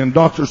to help me, and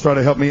doctors try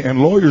to help me, and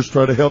lawyers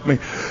try to help me,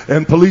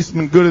 and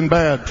policemen, good and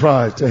bad,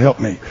 try to help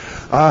me.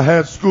 I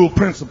had school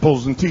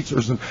principals and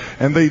teachers,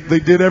 and they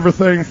did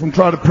everything from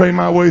try to pray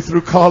my way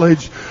through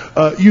college.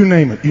 You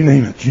name it, you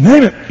name it, you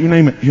name it, you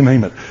name it, you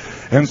name it.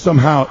 And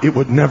somehow it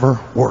would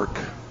never work.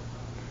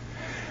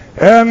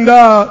 And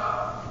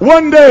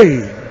one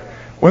day,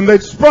 when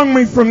they'd sprung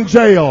me from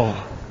jail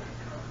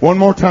one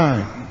more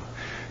time,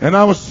 and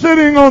I was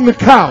sitting on the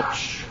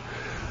couch,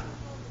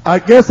 I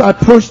guess I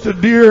pushed a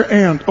dear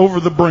aunt over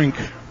the brink.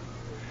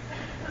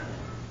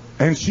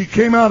 And she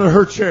came out of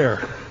her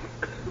chair.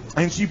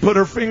 And she put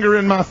her finger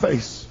in my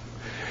face.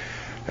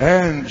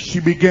 And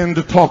she began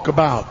to talk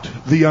about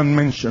the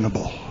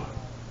unmentionable.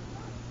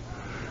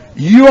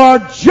 You are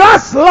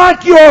just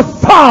like your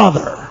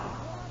father.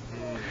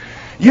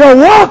 You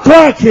walk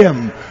like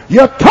him.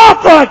 You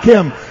talk like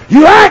him.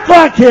 You act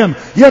like him.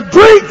 You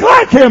drink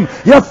like him.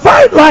 You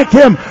fight like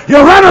him. You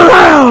run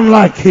around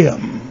like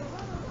him.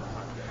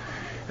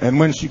 And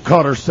when she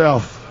caught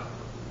herself,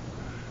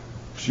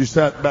 she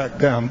sat back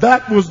down.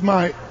 That was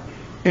my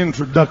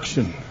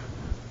introduction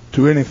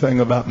to anything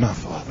about my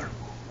father.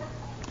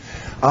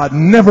 I'd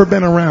never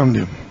been around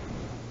him.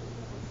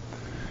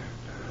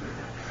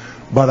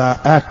 But I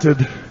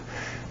acted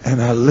and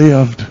I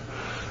lived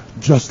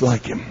just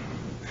like him.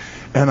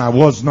 And I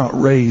was not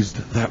raised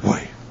that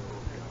way.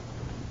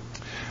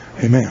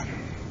 Amen.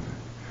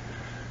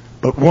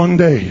 But one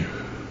day,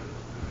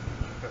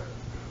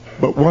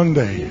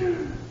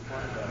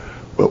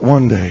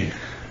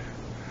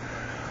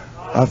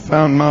 I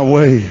found my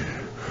way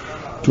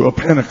to a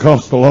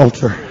Pentecostal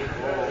altar.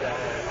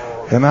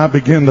 And I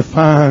began to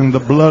find the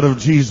blood of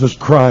Jesus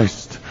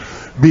Christ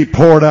be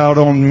poured out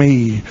on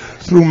me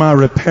through my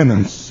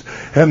repentance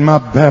and my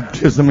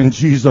baptism in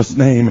Jesus'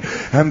 name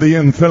and the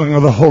infilling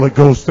of the Holy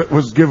Ghost that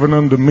was given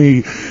unto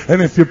me.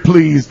 And if you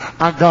please,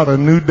 I got a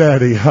new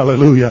daddy.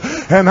 Hallelujah.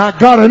 And I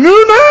got a new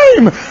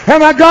name.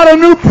 And I got a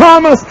new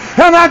promise.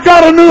 And I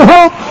got a new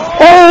hope.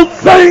 Old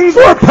things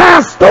were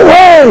passed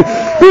away.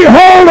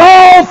 Behold,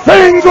 all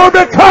things were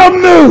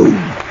become new.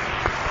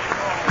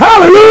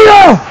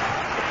 Hallelujah.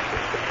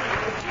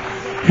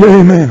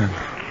 Amen.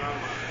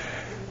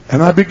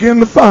 And I began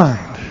to find,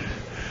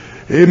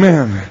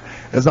 amen,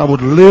 as I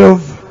would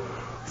live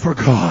for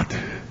God.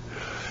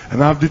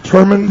 And I've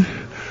determined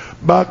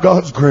by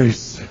God's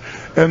grace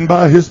and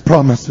by His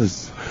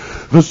promises,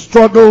 the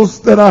struggles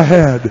that I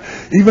had,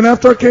 even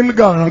after I came to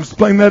God, and I'll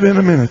explain that in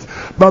a minute,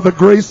 by the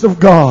grace of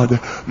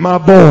God, my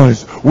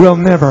boys will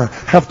never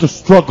have to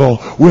struggle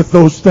with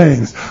those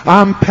things.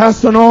 I'm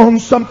passing on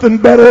something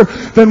better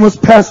than was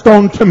passed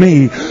on to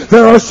me.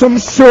 There are some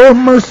sure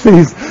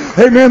mercies,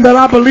 amen, that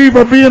I believe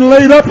are being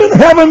laid up in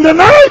heaven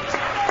tonight.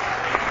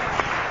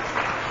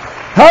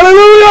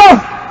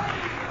 Hallelujah.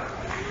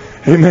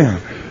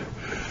 Amen.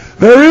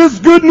 There is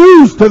good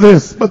news to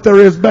this, but there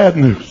is bad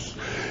news.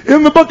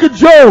 In the book of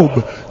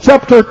Job,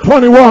 chapter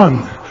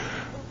 21.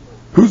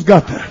 Who's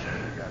got that?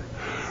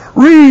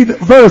 Read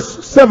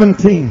verse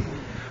 17.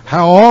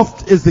 How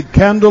oft is the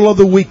candle of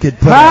the wicked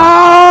put out?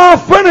 How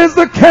often is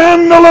the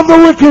candle of the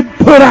wicked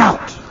put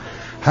out?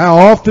 How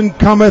often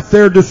cometh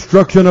their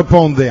destruction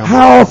upon them?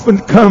 How often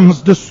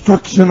comes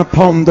destruction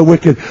upon the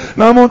wicked?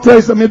 Now I'm going to tell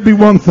you something. It'd be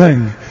one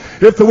thing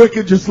if the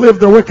wicked just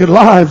lived their wicked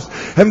lives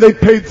and they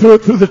paid through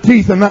it through the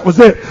teeth and that was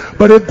it.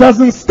 But it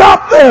doesn't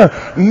stop there.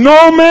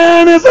 No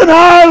man is an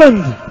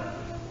island.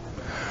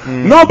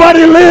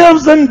 Nobody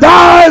lives and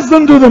dies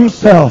unto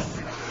themselves.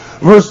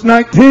 Verse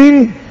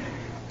 19.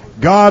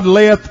 God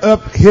layeth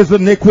up his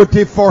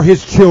iniquity for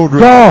his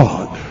children.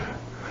 God.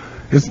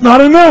 It's not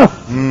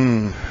enough.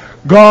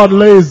 God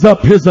lays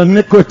up his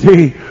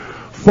iniquity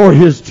for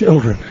his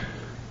children.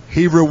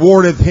 He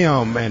rewardeth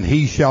him, and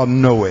he shall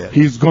know it.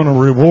 He's going to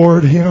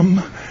reward him,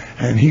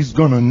 and he's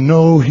going to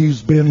know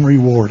he's been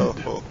rewarded.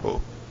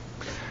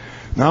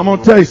 Now I'm going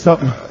to tell you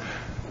something.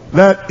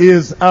 That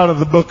is out of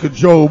the book of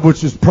Job,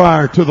 which is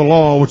prior to the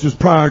law, which is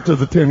prior to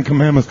the Ten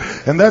Commandments.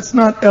 And that's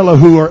not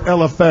Elihu or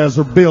Eliphaz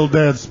or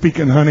Bildad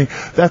speaking, honey.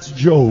 That's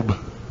Job.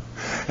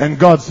 And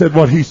God said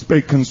what he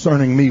spake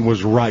concerning me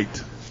was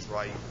right.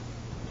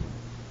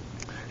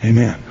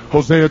 Amen.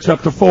 Hosea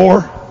chapter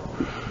 4.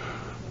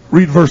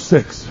 Read verse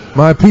 6.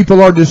 My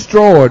people are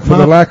destroyed for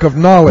the lack of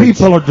knowledge.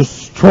 People are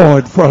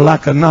destroyed for a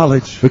lack of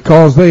knowledge.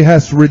 Because they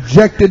hast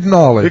rejected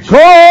knowledge.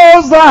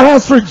 Because thou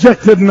hast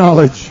rejected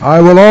knowledge. I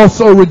will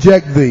also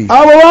reject thee.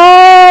 I will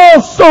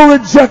also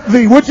reject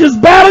thee, which is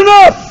bad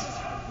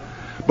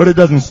enough. But it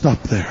doesn't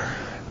stop there.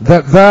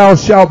 That thou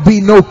shalt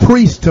be no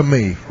priest to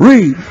me.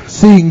 Read.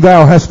 Seeing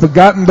thou hast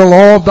forgotten the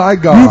law of thy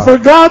God. You've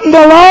forgotten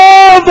the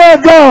law of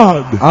thy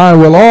God. I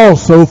will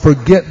also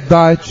forget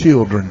thy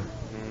children.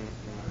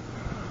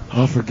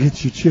 I'll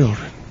forget your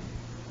children.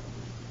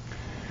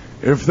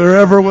 If there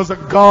ever was a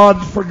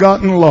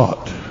God-forgotten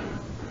lot,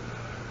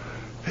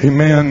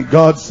 amen,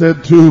 God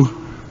said to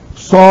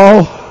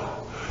Saul,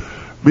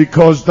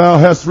 because thou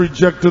hast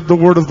rejected the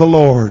word of the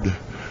Lord,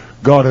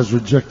 God has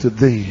rejected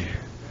thee.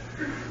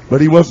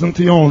 But he wasn't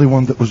the only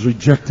one that was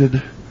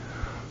rejected.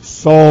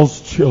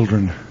 Saul's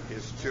children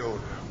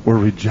were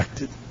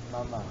rejected.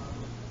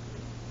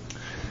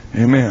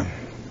 Amen.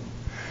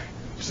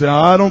 You say,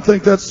 I don't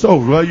think that's so.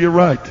 Well, you're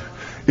right.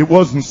 It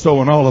wasn't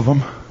so in all of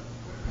them.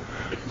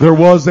 There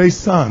was a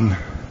son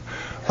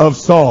of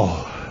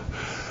Saul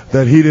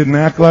that he didn't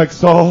act like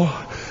Saul.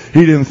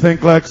 He didn't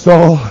think like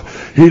Saul.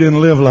 He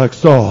didn't live like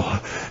Saul.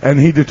 And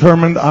he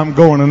determined, I'm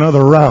going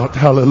another route.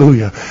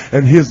 Hallelujah.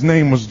 And his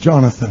name was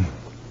Jonathan.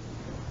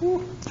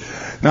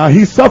 Now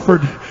he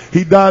suffered.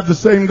 He died the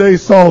same day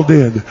Saul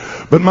did.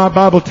 But my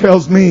Bible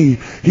tells me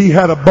he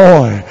had a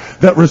boy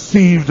that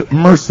received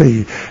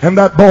mercy. And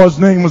that boy's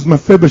name was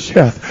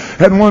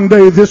Mephibosheth. And one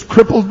day this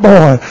crippled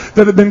boy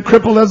that had been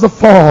crippled as a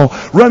fall,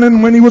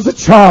 running when he was a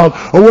child,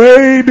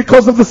 away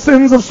because of the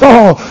sins of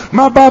Saul.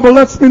 My Bible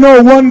lets me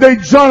know one day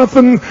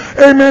Jonathan,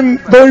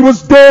 amen, though he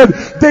was dead,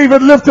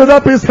 David lifted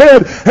up his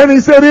head and he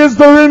said, is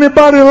there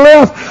anybody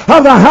left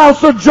of the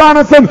house of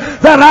Jonathan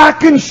that I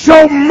can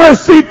show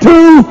mercy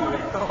to?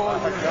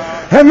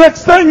 And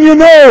next thing you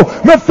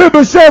know,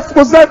 Mephibosheth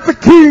was at the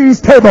king's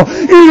table,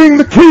 eating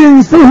the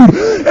king's food.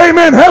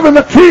 Amen. Having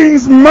the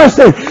king's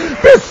mercy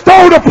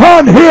bestowed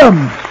upon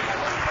him.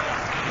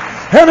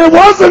 And it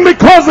wasn't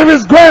because of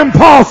his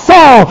grandpa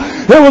Saul.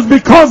 It was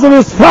because of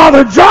his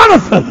father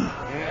Jonathan.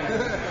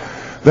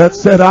 That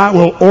said, I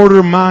will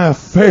order my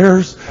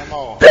affairs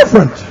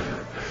different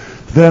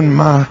than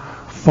my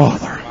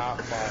father.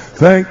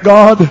 Thank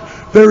God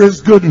there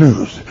is good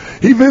news.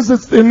 He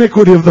visits the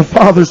iniquity of the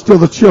fathers to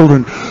the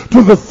children,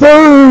 to the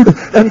third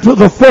and to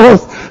the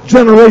fourth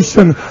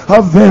generation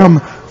of them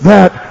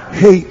that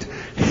hate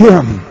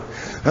him.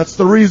 That's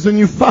the reason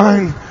you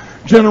find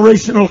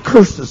generational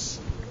curses.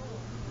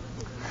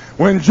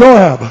 When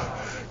Joab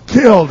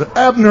killed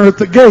Abner at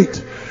the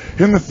gate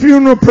in the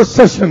funeral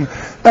procession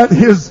at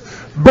his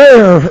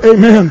bier,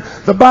 amen,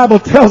 the Bible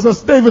tells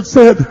us David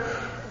said,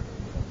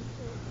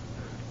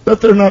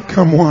 let there not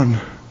come one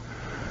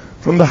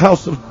from the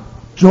house of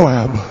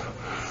Joab,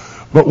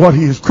 but what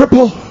he is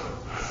crippled,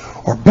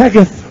 or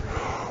beggeth,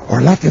 or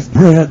lacketh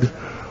bread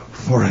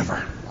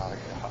forever.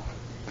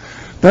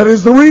 That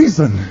is the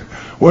reason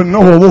when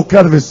Noah woke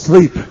out of his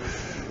sleep,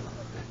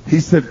 he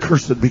said,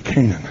 cursed be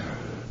Canaan.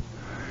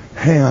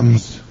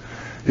 Ham's,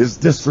 his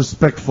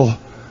disrespectful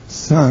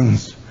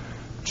son's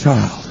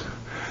child.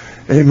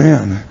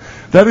 Amen.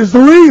 That is the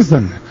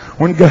reason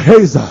when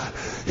Gehazi,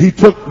 he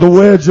took the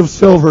wedge of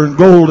silver and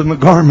gold in the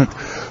garment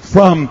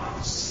from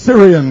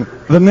Syrian,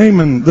 the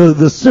Naaman,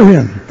 the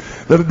Syrian,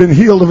 that had been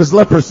healed of his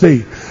leprosy.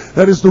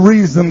 That is the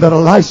reason that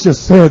Elisha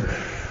said,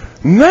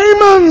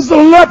 Naaman's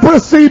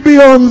leprosy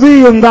be on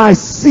thee and thy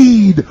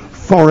seed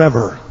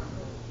forever.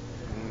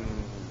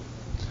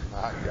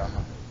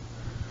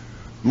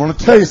 I'm going to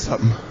tell you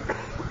something.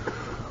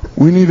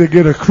 We need to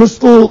get a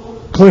crystal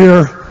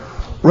clear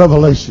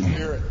revelation.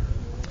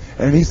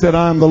 And he said,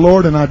 I am the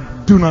Lord and I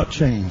do not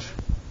change.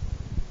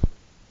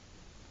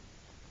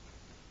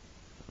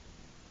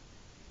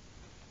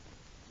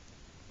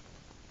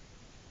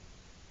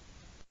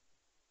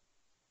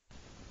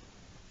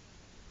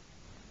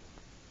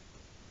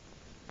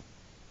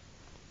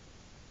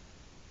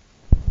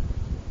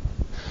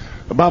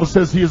 The Bible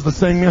says He is the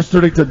same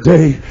yesterday,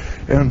 today,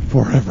 and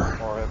forever.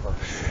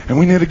 And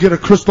we need to get a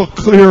crystal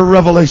clear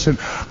revelation.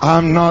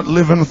 I'm not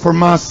living for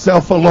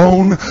myself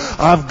alone.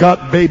 I've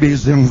got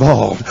babies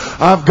involved.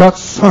 I've got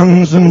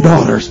sons and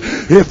daughters.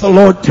 If the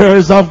Lord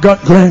tarries, I've got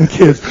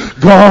grandkids.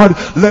 God,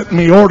 let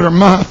me order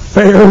my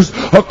affairs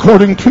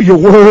according to your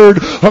word,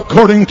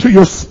 according to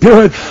your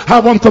spirit.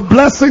 I want the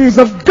blessings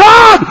of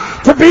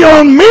God to be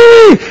on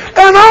me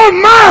and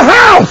on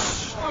my house.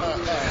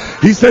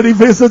 He said He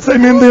visits,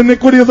 amen, the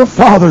iniquity of the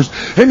fathers,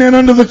 amen,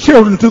 unto the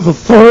children, to the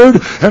third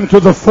and to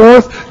the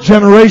fourth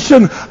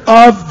generation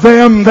of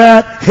them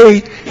that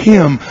hate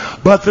Him.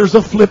 But there's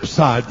a flip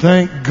side.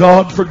 Thank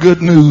God for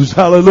good news.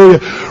 Hallelujah.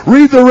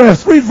 Read the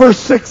rest. Read verse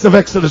 6 of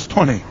Exodus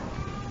 20.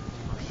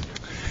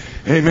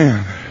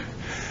 Amen.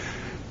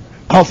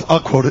 I'll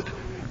quote it.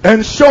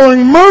 And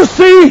showing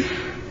mercy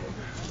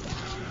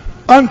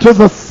unto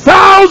the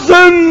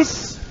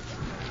thousands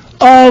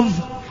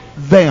of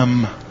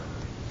them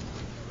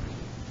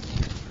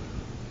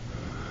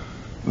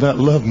that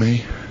love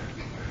me,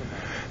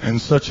 and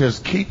such as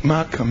keep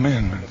my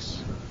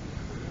commandments.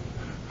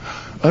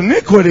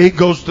 Iniquity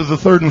goes to the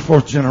third and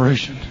fourth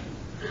generation,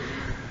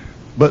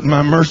 but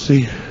my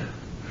mercy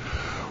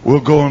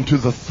will go unto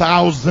the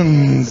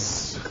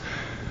thousands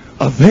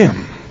of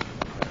them.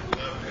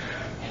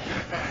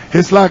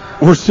 It's like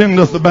where sin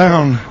doth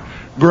abound,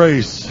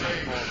 grace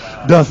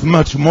doth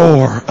much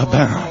more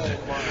abound.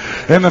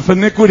 And if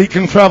iniquity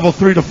can travel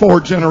 3 to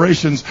 4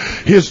 generations,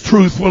 His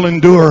truth will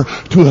endure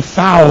to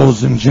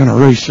 1,000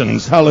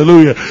 generations.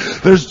 Hallelujah.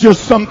 There's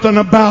just something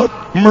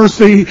about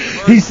mercy.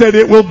 He said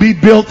it will be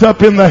built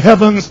up in the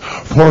heavens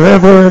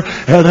forever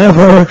and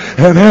ever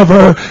and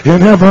ever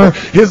and ever.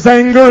 His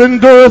anger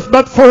endureth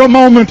but for a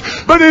moment,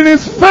 but in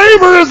His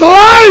favor is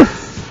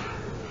life.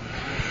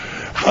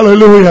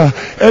 Hallelujah.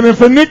 And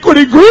if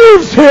iniquity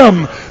grieves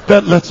Him,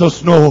 that lets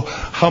us know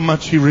how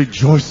much He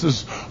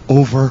rejoices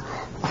over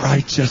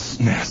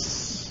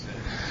righteousness.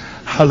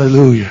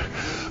 Hallelujah.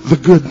 The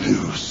good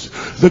news.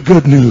 The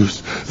good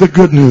news. The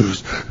good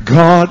news.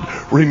 God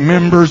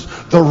remembers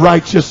the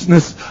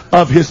righteousness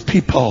of His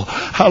people.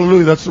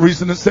 Hallelujah. That's the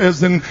reason it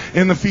says in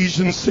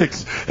Ephesians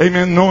 6.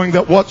 Amen. Knowing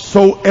that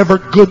whatsoever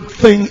good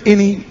thing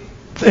any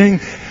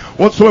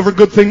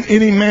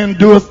man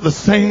doeth, the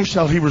same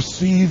shall he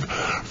receive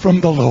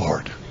from the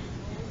Lord.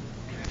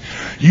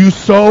 You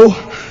sow,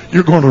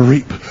 you're going to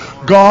reap.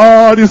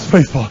 God is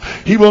faithful.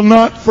 He will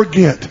not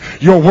forget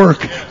your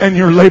work and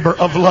your labor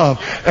of love.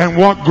 And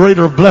what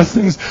greater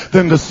blessings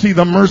than to see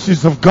the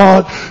mercies of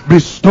God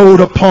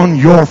bestowed upon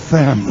your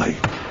family.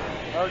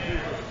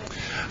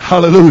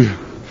 Hallelujah.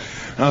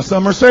 Now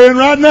some are saying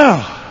right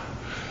now,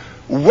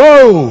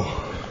 whoa,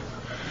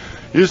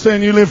 you're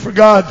saying you live for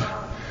God,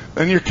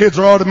 then your kids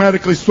are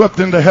automatically swept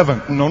into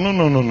heaven. No.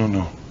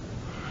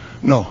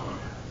 No.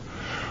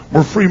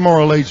 We're free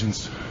moral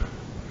agents.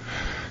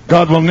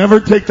 God will never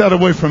take that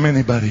away from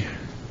anybody.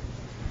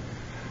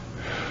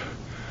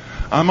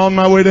 I'm on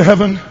my way to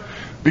heaven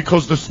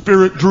because the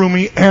Spirit drew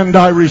me and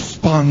I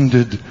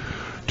responded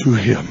to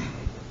Him.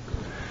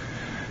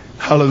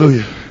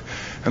 Hallelujah.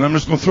 And I'm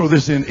just going to throw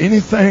this in.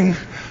 Anything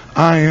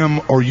I am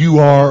or you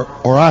are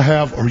or I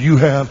have or you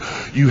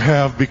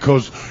have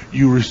because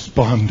you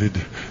responded.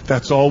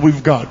 That's all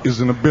we've got is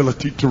an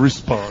ability to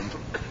respond.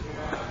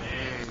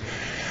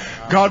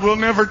 God will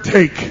never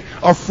take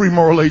our free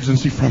moral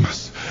agency from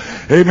us.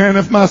 Amen.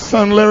 If my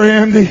son Larry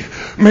Andy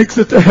makes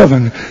it to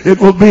heaven, it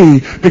will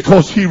be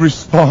because he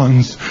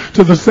responds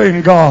to the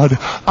same God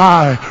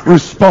I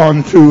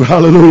respond to.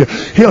 Hallelujah.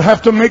 He'll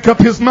have to make up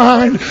his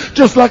mind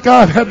just like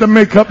I've had to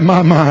make up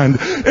my mind.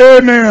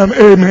 Amen.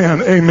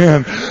 Amen.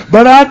 Amen.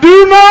 But I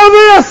do know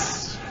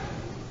this,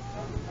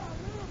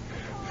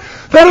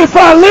 that if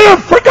I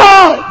live for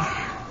God,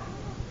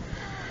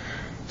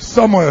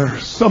 somewhere,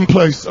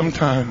 someplace,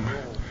 sometime,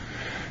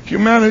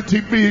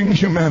 humanity being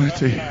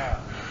humanity,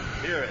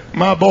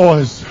 my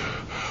boys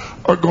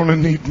are going to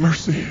need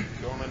mercy.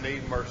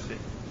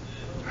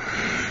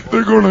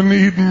 They're going to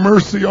need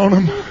mercy on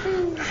them.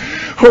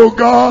 Oh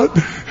God,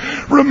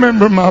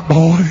 remember my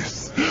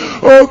boys.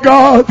 Oh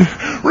God,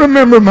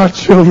 remember my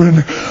children.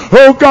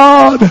 Oh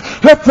God,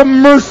 let the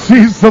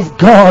mercies of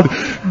God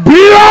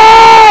be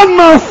on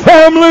my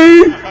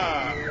family.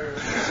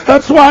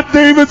 That's why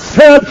David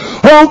said,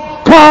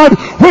 oh God,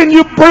 when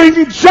you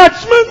bring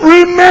judgment,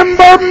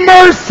 remember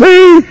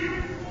mercy.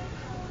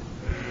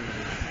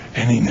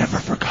 And he never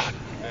forgot.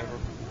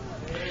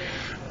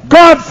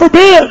 God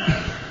forbid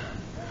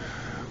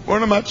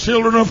one of my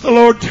children, if the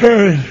Lord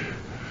tarried,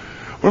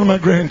 one of my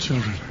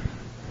grandchildren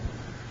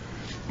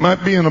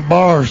might be in a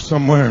bar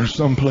somewhere,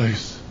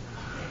 someplace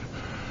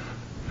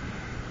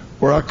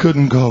where I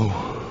couldn't go,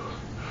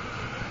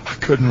 I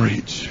couldn't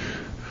reach.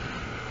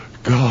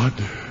 God,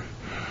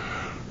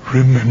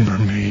 remember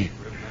me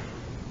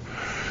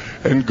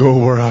and go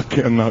where I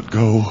cannot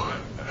go,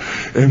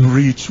 and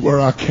reach where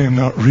I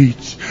cannot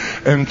reach,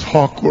 and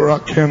talk where I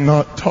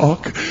cannot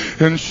talk,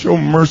 and show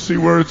mercy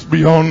where it's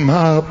beyond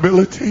my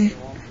ability.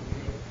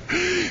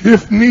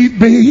 If need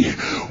be,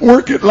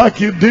 work it like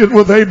you did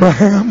with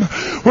Abraham,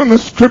 when the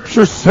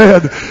scripture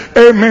said,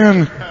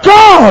 amen,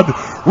 God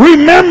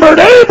remembered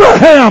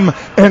Abraham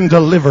and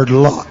delivered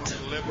Lot.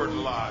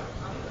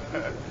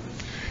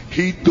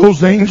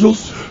 Those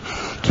angels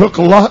took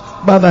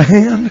Lot by the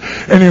hand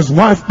and his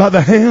wife by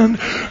the hand.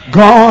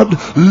 God,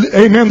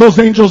 amen, those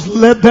angels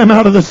led them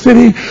out of the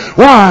city.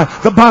 Why?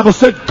 The Bible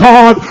said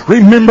God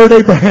remembered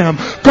Abraham.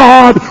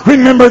 God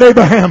remembered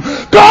Abraham.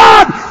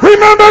 God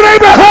remembered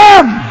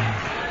Abraham.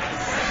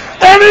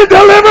 And he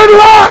delivered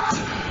Lot.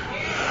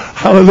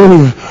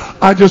 Hallelujah.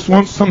 I just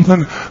want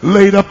something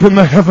laid up in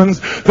the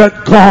heavens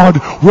that God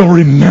will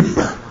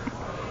remember.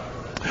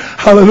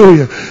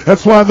 Hallelujah.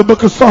 That's why the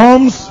book of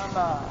Psalms,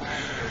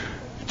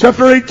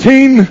 chapter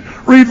 18,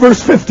 read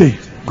verse 50.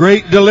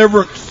 Great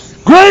deliverance.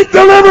 Great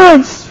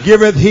deliverance.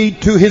 Giveth he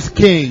to his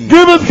king.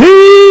 Giveth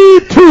he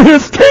to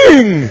his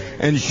king.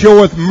 And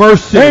showeth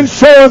mercy. And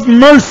showeth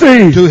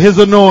mercy. To his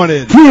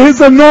anointed. To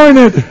his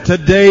anointed. To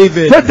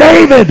David. To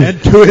David.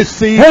 And to his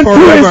seed and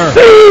forever. To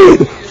his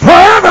seed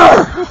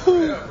forever.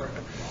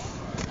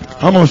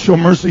 I'm going to show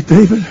mercy,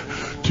 David,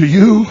 to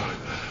you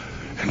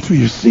and to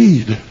your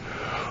seed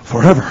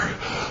forever.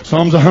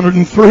 Psalms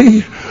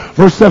 103,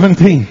 verse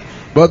 17.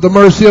 But the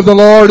mercy of the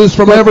Lord is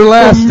from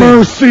everlasting. The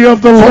mercy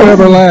of the Lord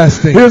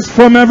everlasting. Is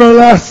from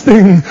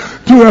everlasting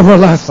to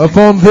everlasting.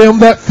 Upon them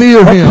that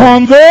fear him.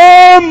 Upon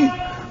them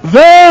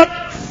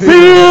that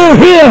fear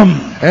him.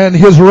 And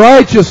his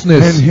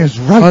righteousness. And his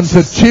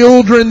righteousness. Unto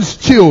children's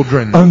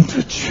children.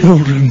 Unto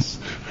children's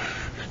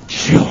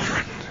children.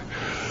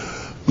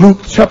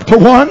 Luke chapter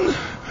 1,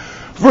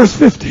 verse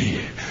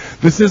 50.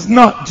 This is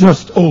not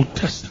just Old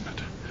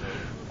Testament.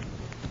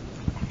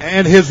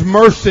 And his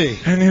mercy.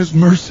 And his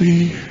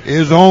mercy.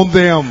 Is on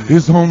them.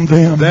 Is on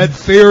them. That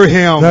fear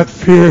him. That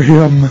fear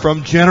him.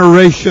 From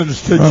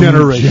generations to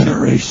generation.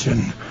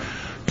 Generation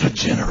to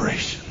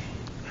generation.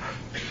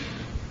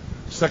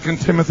 2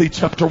 Timothy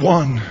chapter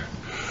 1.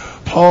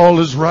 Paul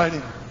is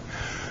writing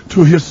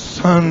to his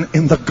son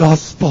in the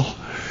gospel.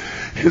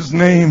 His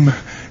name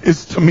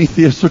is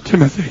Timotheus or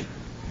Timothy.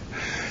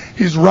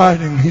 He's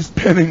writing, he's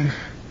penning,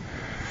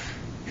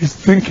 he's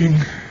thinking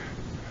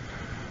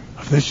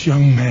of this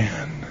young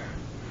man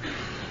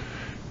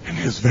and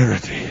his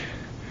verity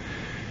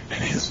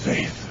and his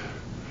faith.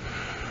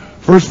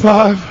 Verse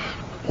 5.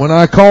 When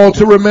I call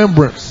to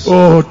remembrance.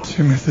 Oh,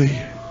 Timothy.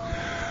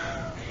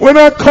 When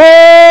I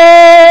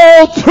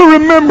call to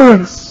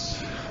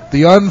remembrance.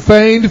 The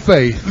unfeigned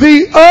faith.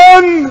 The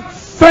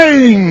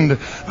unfeigned.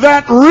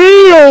 That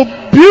real,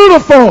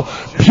 beautiful,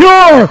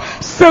 pure,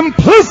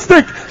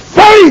 simplistic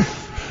faith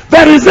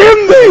that is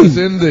in thee. Is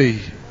in thee.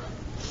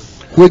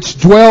 Which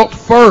dwelt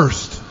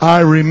first. I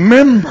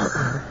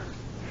remember.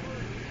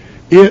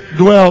 It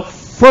dwelt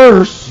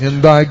first.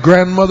 In thy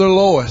grandmother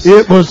Lois.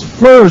 It was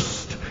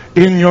first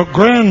in your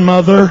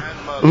grandmother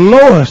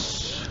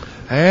Lois.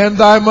 And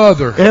thy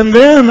mother. And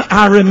then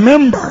I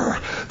remember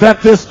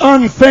that this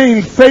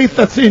unfeigned faith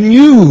that's in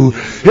you,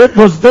 it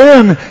was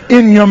then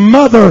in your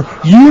mother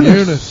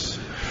Eunice.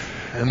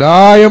 And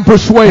I am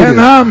persuaded. And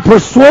I'm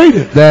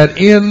persuaded. That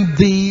in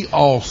thee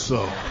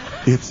also.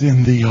 It's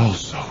in thee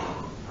also.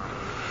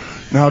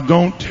 Now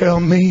don't tell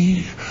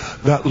me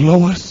that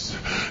Lois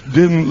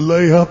didn't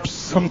lay up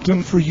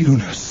something for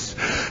Eunice.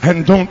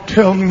 And don't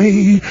tell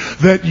me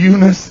that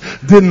Eunice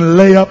didn't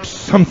lay up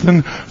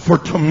something for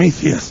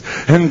Timotheus.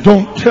 And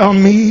don't tell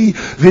me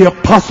the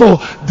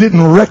apostle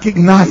didn't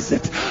recognize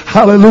it.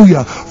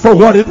 Hallelujah. For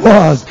what it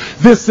was.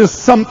 This is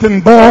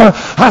something, boy,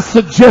 I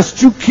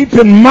suggest you keep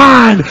in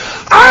mind.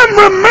 I'm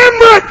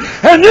remembering,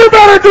 and you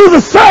better do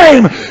the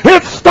same.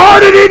 It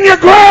started in your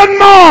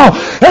grandma,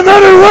 and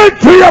then it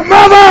went to your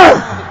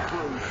mother.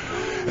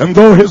 And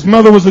though his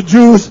mother was a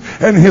Jew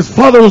and his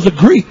father was a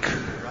Greek,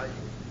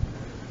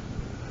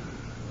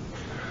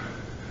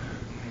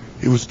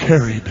 he was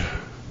carried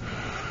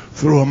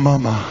through a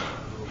mama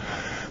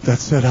that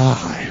said,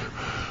 I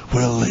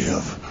will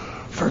live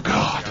for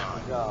God.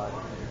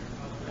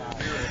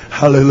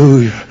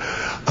 Hallelujah.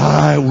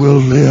 I will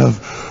live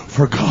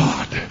for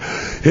God.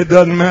 It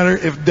doesn't matter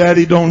if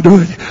daddy don't do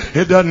it.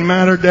 It doesn't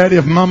matter, daddy,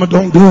 if mama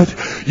don't do it.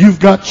 You've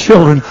got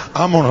children.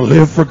 I'm going to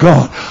live for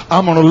God.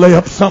 I'm going to lay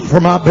up something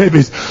for my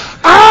babies.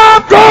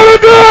 I'm going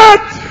to do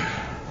it.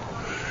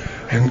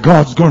 And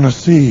God's going to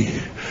see.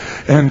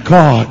 And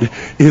God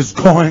is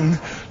going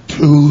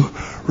to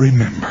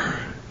remember.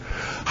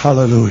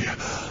 Hallelujah.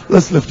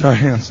 Let's lift our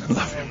hands and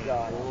love Him.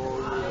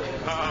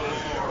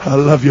 I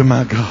love you,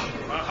 my God.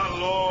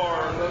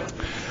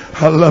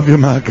 I love you,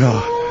 my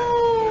God.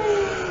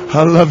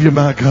 I love you,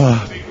 my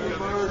God.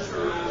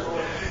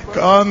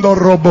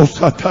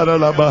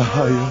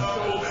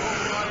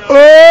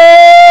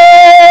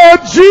 Oh,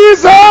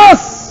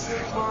 Jesus!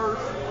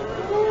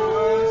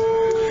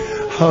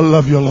 I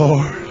love you,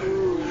 Lord.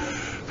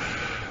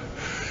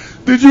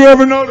 Did you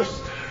ever notice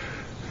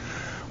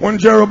when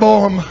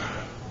Jeroboam,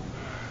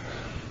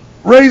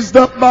 raised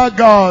up by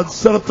God,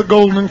 set up the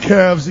golden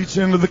calves each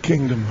end of the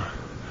kingdom?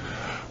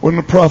 When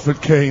the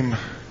prophet came,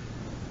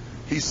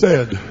 he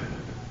said,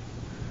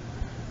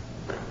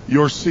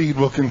 your seed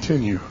will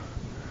continue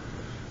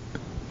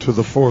to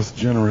the 4th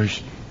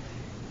generation.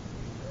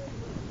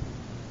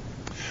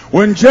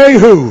 When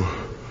Jehu,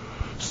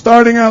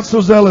 starting out so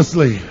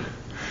zealously,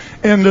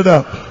 ended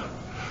up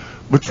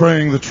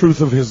betraying the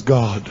truth of his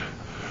God,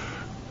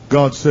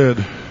 God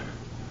said,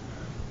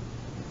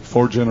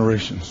 4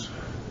 generations.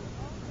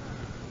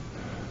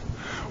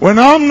 When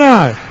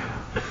Omni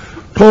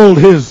pulled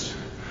his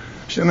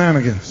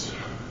shenanigans,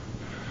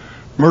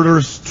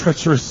 murderous,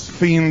 treacherous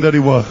fiend that he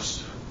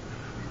was,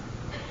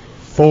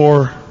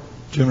 4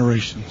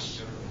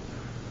 generations,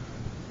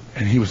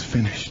 and he was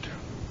finished.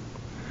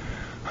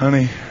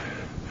 Honey,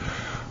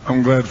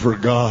 I'm glad for a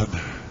God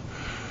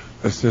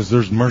that says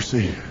there's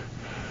mercy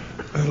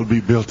that'll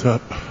be built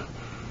up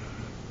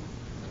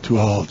to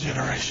all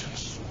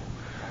generations,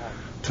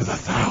 to the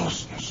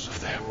thousands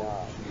of them.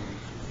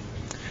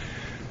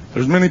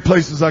 There's many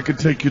places I could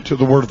take you to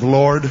the word of the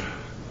Lord.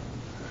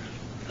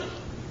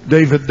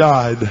 David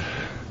died.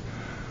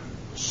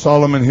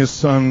 Solomon, his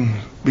son,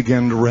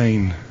 began to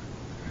reign.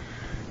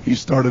 He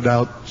started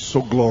out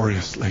so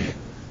gloriously.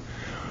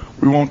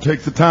 We won't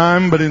take the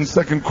time, but in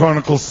 2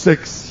 Chronicles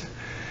 6,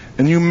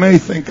 and you may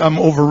think I'm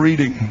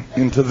overreading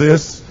into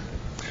this,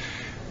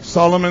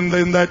 Solomon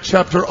in that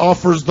chapter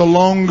offers the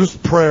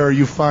longest prayer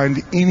you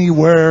find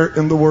anywhere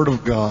in the Word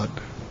of God.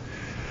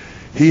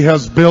 He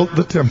has built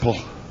the temple.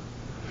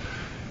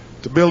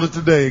 To build it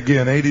today,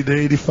 again, $80 to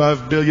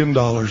 $85 billion.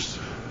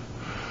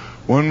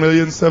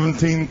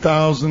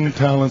 1,017,000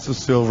 talents of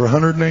silver,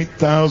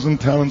 108,000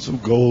 talents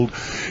of gold.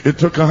 It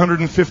took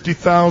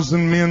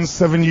 150,000 men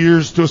 7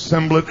 years to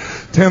assemble it,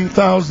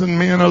 10,000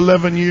 men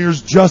 11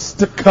 years just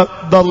to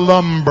cut the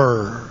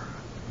lumber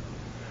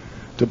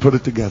to put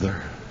it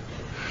together.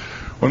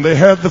 When they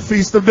had the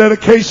Feast of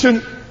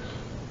Dedication,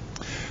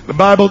 the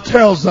Bible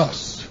tells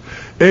us,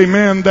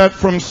 amen, that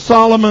from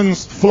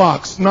Solomon's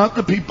flocks, not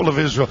the people of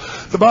Israel,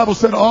 the Bible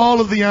said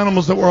all of the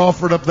animals that were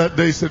offered up that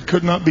day said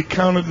could not be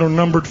counted nor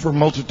numbered for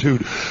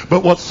multitude.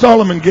 But what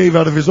Solomon gave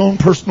out of his own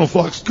personal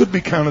flocks could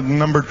be counted and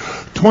numbered.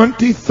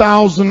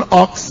 20,000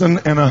 oxen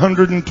and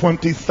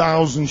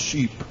 120,000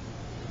 sheep.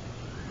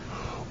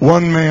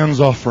 One man's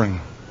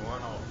offering.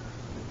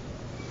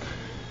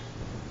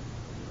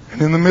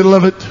 And in the middle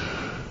of it,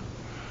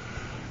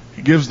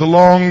 he gives the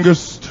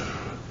longest,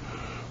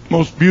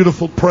 most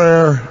beautiful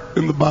prayer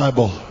in the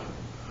Bible.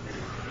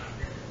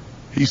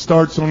 He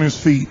starts on his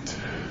feet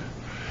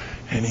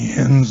and he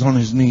ends on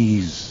his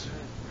knees.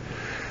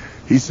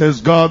 He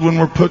says, God, when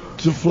we're put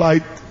to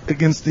flight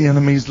against the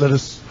enemies, let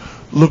us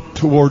look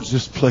towards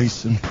this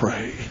place and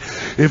pray.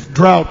 If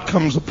drought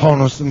comes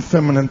upon us and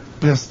famine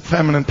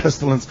and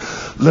pestilence,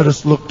 let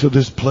us look to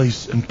this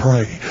place and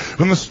pray.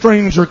 When the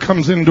stranger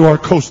comes into our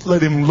coast,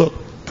 let him look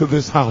to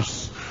this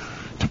house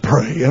to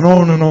pray. And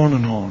on and on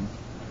and on.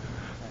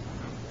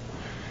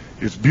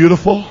 It's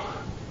beautiful.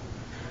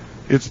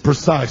 It's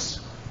precise.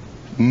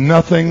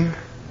 Nothing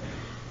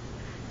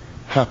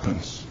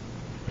happens.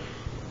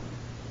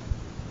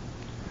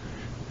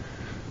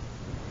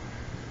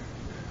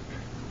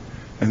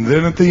 And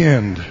then at the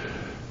end,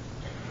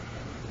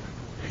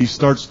 he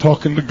starts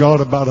talking to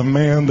God about a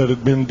man that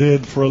had been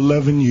dead for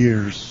 11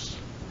 years.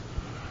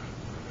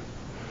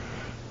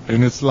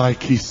 And it's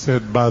like he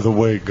said, by the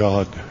way,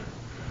 God,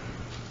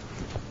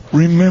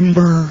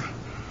 remember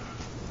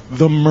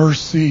the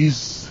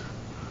mercies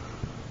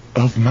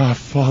of my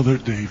father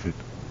David.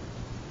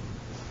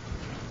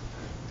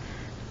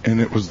 And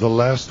it was the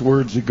last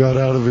words he got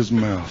out of his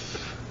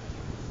mouth.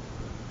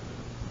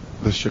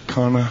 The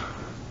Shekinah,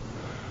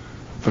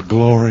 the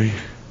glory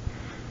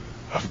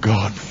of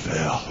God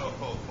fell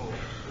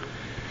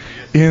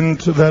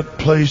into that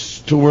place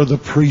to where the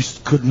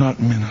priest could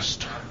not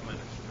minister.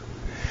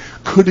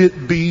 Could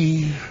it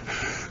be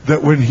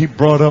that when he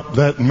brought up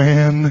that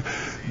man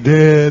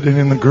dead and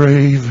in the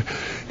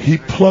grave, he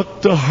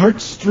plucked a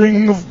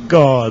heartstring of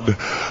God,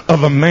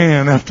 of a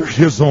man after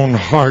his own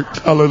heart.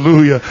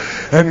 Hallelujah.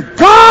 And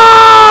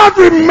God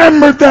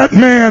remembered that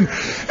man.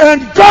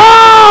 And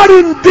God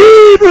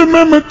indeed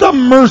remembered the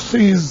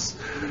mercies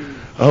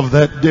of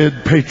that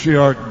dead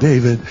patriarch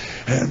David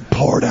and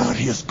poured out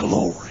his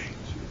glory.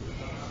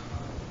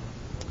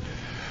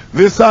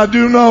 This I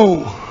do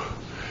know.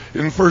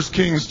 In 1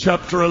 Kings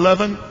chapter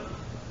 11,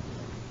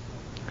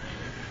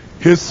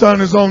 his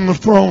son is on the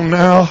throne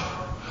now.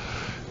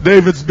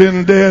 David's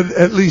been dead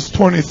at least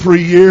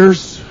 23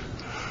 years.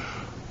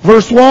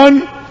 Verse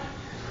 1.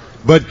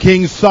 But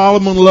King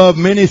Solomon loved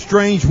many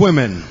strange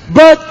women.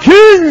 But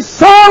King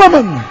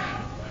Solomon,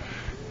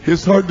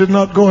 his heart did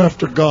not go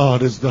after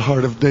God as the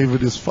heart of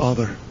David his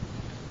father.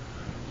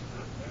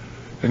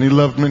 And he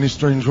loved many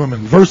strange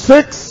women. Verse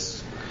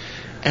 6.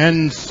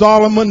 And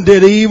Solomon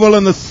did evil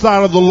in the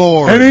sight of the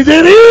Lord. And he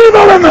did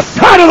evil in the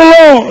sight of the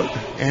Lord.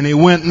 And he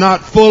went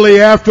not fully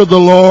after the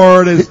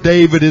Lord as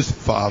David his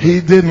father.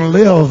 He didn't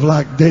live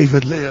like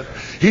David lived.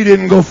 He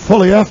didn't go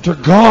fully after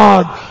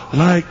God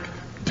like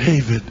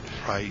David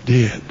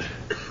did.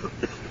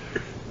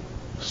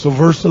 So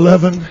verse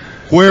 11.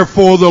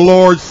 Wherefore the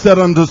Lord said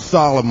unto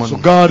Solomon. So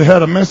God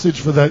had a message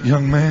for that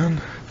young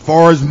man.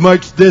 For as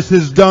much this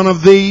is done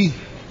of thee,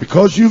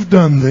 because you've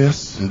done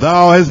this, and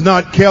thou hast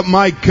not kept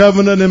my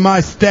covenant and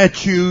my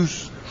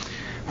statutes,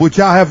 which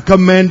I have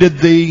commanded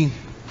thee,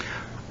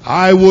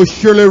 I will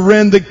surely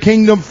rend the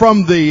kingdom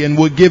from thee and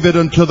will give it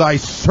unto thy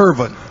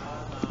servant.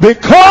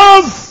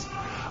 Because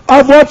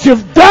of what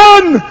you've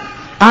done,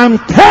 I'm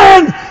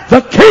tearing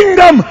the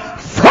kingdom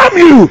from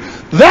you.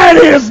 That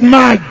is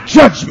my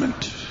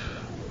judgment.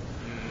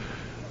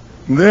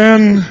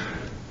 Then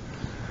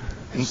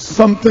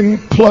something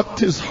plucked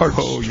his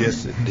heartstrings. Oh,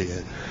 yes, it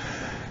did.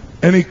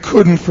 And he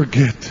couldn't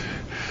forget.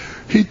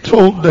 He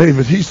told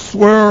David, he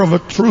swore of a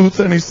truth,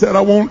 and he said,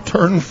 I won't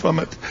turn from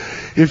it.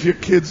 If your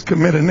kids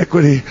commit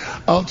iniquity,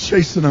 I'll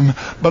chasten them,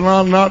 but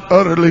I'll not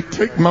utterly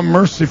take my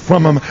mercy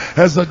from them,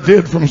 as I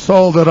did from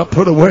Saul that I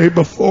put away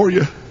before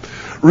you.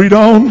 Read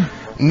on.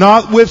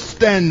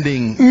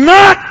 Notwithstanding,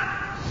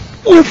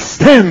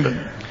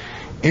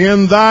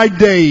 in thy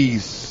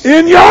days,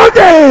 in your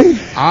day,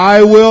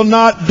 I will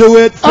not do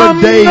it for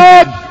David.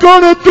 I'm not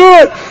going to do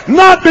it.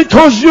 Not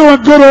because you're a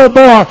good old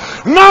boy.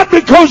 Not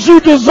because you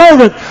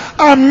deserve it.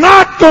 I'm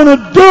not going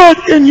to do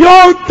it in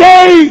your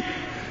day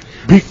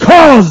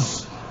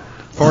because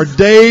for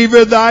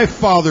David thy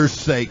father's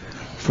sake.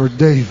 For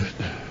David,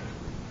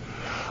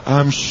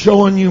 I'm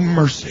showing you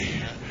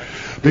mercy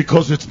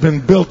because it's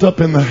been built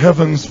up in the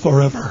heavens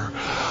forever.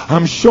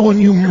 I'm showing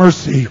you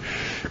mercy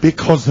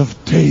because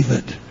of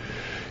David,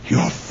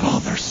 your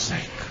father's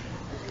sake.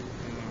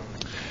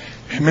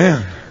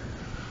 Amen.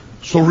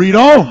 So read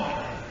on,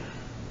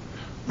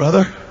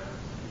 brother.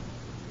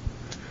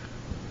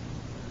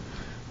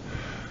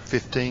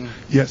 15.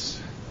 Yes.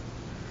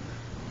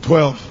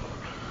 12.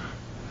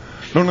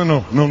 No.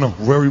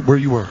 Where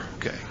you were.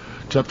 Okay.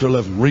 Chapter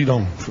 11. Read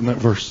on from that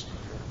verse.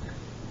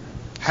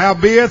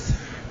 Howbeit,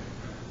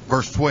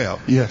 verse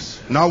 12.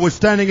 Yes.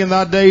 Notwithstanding in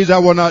thy days, I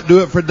will not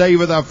do it for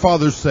David thy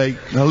father's sake.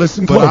 Now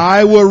listen but close.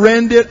 I will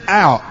rend it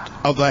out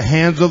of the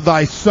hands of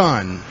thy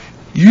son.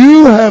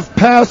 You have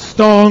passed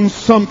on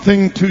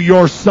something to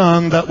your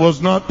son that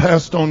was not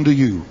passed on to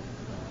you.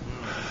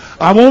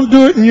 I won't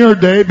do it in your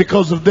day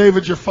because of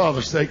David your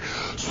father's sake.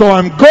 So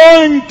I'm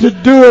going to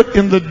do it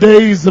in the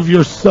days of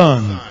your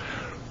son.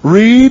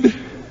 Read.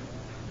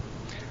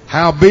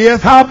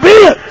 Howbeit,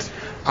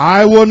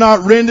 I will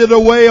not rend it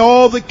away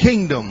all the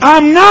kingdom.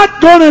 I'm not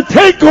going to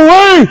take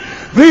away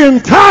the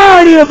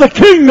entirety of the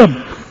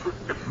kingdom,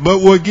 but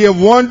will give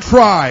one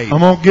tribe. I'm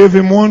going to give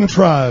him one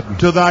tribe.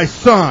 To thy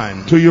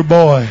son. To your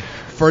boy.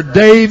 For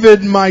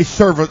David my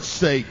servant's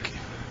sake.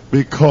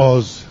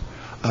 Because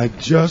I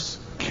just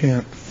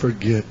can't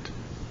forget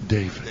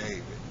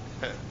David.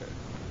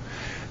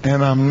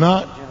 And I'm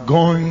not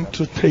going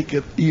to take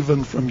it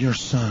even from your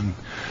son.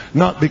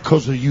 Not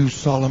because of you,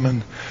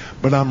 Solomon,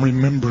 but I'm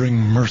remembering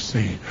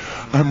mercy.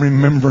 I'm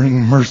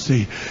remembering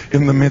mercy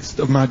in the midst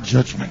of my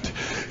judgment.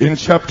 In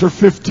chapter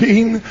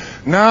 15,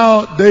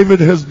 now David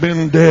has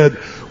been dead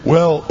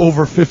well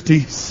over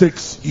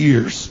 56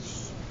 years.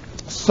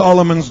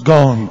 Solomon's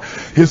gone.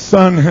 His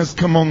son has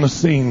come on the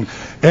scene,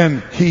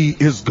 and he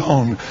is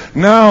gone.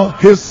 Now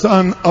his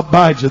son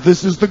Abijah,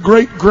 this is the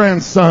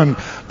great-grandson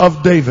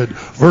of David.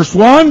 Verse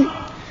 1.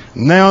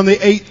 Now in the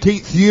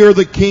 18th year of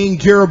the king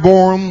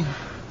Jeroboam,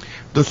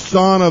 the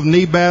son of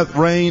Nebat,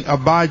 reigned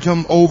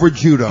Abijam over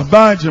Judah.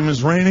 Abijam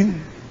is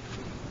reigning.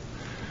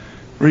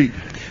 Read.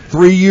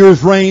 3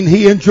 years reigned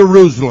he in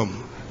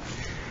Jerusalem,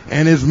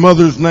 and his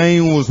mother's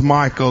name was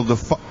Michal,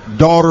 the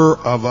daughter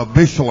of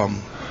Abishalom.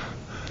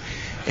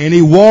 And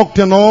he walked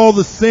in all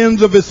the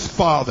sins of his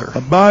father.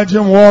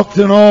 Abijam walked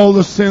in all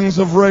the sins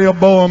of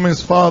Rehoboam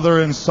his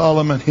father and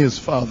Solomon his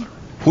father.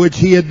 Which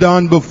he had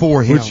done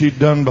before him. Which he'd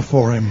done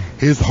before him.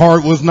 His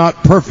heart was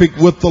not perfect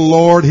with the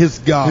Lord his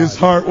God. His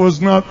heart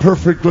was not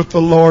perfect with the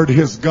Lord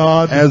his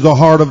God. As the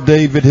heart of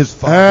David his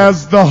father.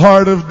 As the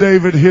heart of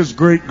David his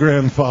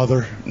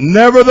great-grandfather.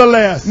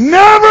 Nevertheless.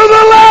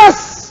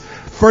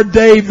 For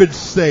David's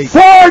sake.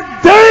 For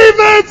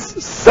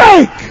David's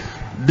sake.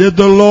 Did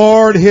the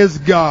Lord his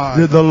God.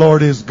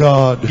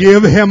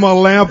 Give him a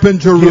lamp in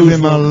Jerusalem. Give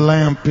him a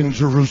lamp in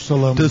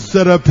Jerusalem. To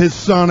set up his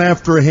son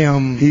after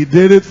him. He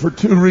did it for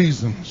 2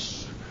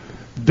 reasons.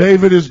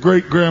 David his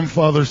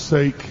great-grandfather's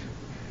sake,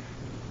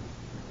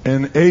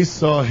 and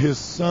Esau his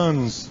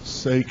son's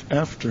sake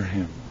after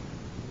him.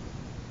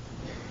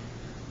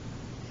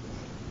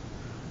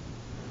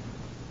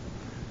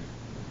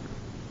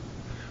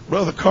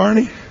 Brother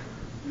Carney,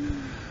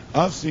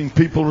 I've seen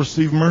people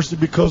receive mercy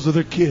because of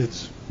their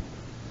kids.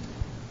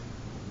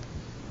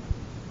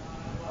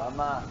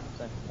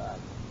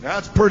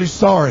 That's pretty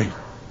sorry.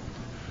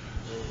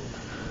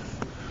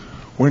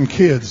 When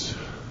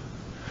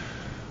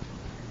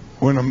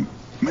a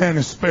man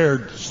is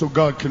spared so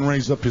God can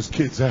raise up his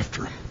kids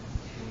after him.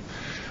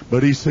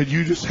 But he said,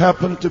 you just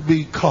happen to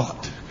be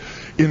caught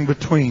in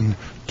between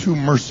 2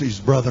 mercies,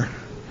 brother.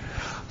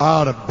 I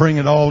ought to bring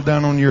it all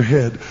down on your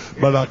head,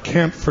 but I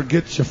can't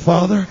forget your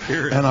father,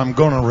 and I'm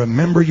going to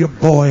remember your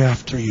boy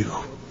after you.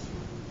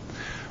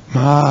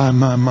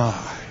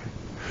 My.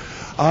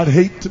 I'd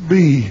hate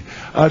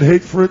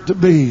for it to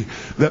be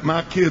that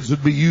my kids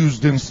would be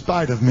used in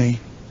spite of me.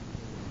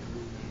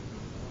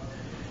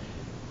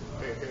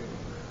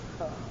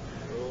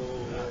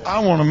 I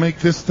want to make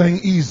this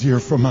thing easier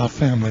for my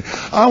family.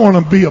 I want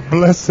to be a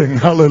blessing.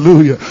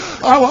 Hallelujah.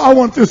 I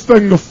want this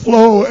thing to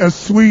flow as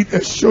sweet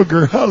as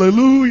sugar.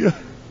 Hallelujah.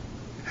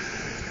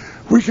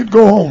 We could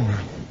go on.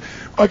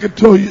 I could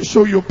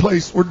show you a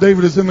place where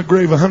David is in the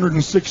grave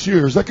 106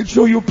 years. I could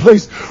show you a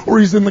place where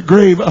he's in the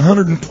grave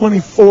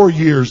 124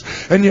 years.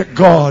 And yet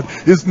God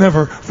is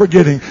never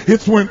forgetting.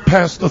 It's went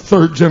past the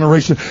third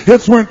generation.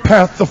 It's went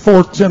past the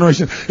fourth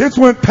generation. It's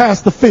went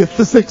past the fifth,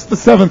 the sixth, the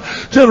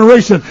seventh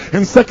generation.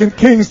 In 2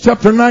 Kings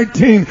chapter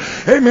 19,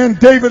 amen,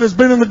 David has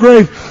been in the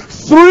grave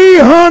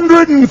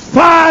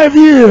 305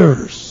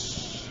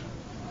 years.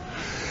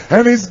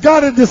 And he's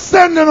got a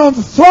descendant on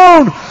the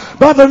throne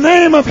by the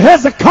name of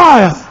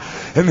Hezekiah.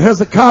 And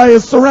Hezekiah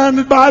is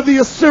surrounded by the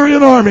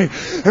Assyrian army.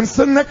 And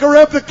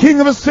Sennacherib, the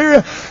king of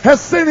Assyria, has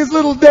sent his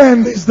little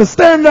dandies to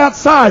stand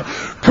outside,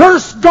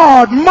 curse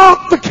God,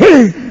 mock the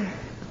king.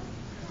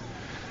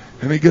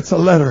 And he gets a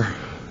letter.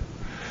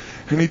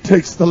 And he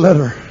takes the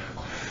letter.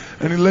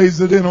 And he lays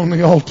it in on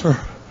the altar.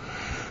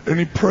 And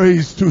he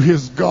prays to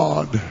his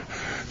God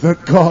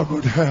that God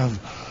would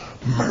have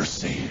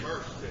mercy.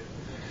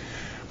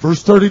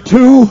 Verse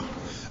 32.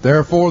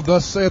 Therefore,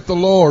 thus saith the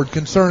Lord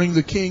concerning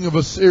the king of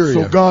Assyria.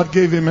 So God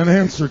gave him an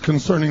answer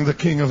concerning the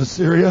king of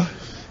Assyria.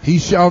 He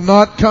shall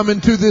not come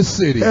into this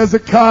city.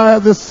 Hezekiah,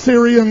 the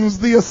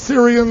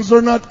Assyrians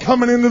are not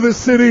coming into this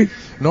city.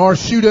 Nor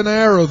shoot an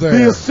arrow there.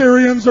 The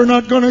Assyrians are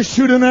not going to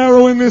shoot an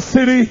arrow in this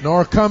city.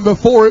 Nor come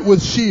before it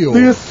with shield.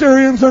 The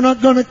Assyrians are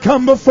not going to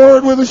come before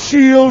it with a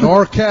shield.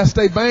 Nor cast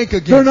a bank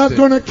against it. They're not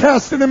going to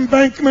cast an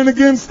embankment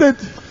against it.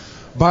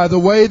 By the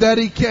way that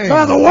he came.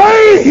 By the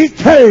way he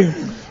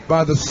came.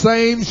 By the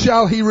same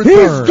shall he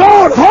return. He's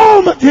gone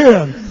home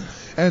again.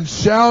 And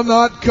shall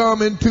not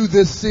come into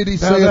this city, Now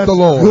saith that's the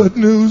Lord. Good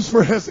news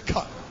for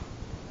Hezekiah.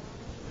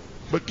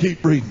 But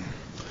keep reading.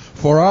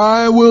 For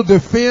I will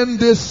defend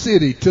this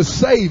city to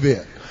save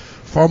it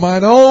for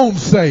mine own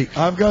sake.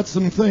 I've got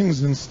some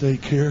things in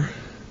stake here.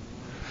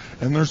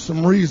 And there's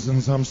some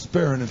reasons I'm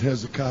sparing it,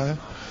 Hezekiah.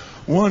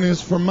 One is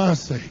for my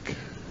sake.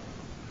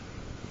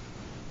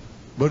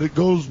 But it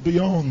goes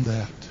beyond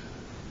that.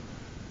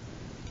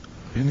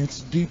 And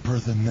it's deeper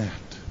than that.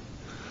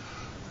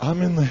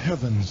 I'm in the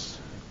heavens.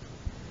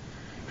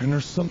 And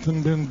there's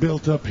something been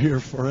built up here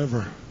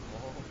forever.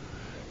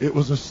 It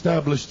was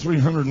established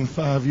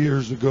 305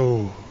 years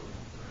ago.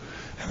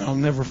 And I'll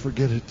never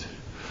forget it.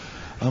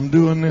 I'm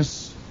doing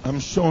this.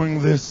 I'm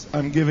showing this.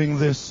 I'm giving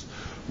this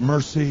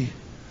mercy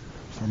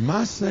for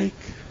my sake.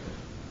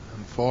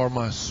 And for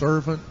my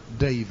servant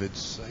David's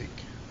sake.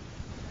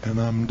 And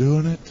I'm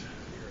doing it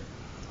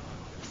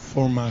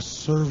for my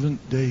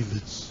servant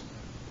David's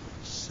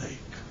sake.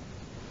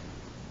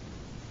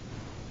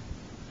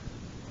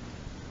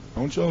 I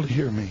want y'all to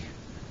hear me.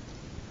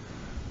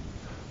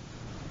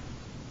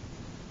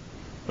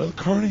 Brother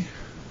Carney,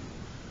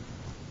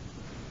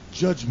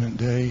 Judgment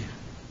Day,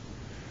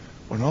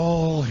 when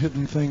all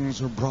hidden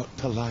things are brought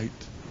to light,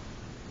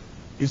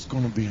 it's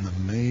going to be an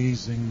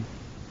amazing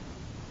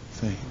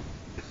thing.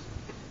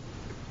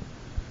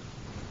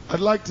 I'd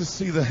like to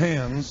see the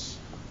hands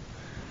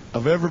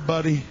of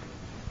everybody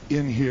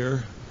in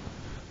here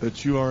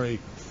that you are a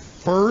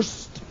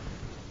first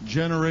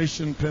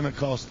generation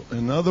Pentecostal.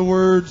 In other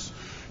words,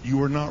 you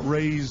were not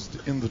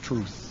raised in the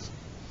truth.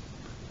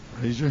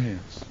 Raise your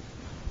hands.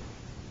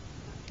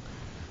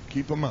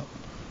 Keep them up.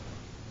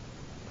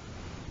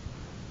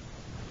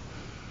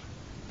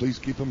 Please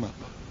keep them up.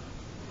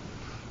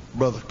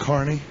 Brother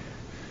Carney,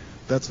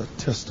 that's a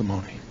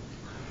testimony.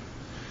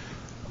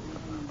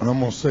 And I'm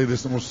going to say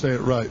this, I'm going to say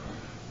it right.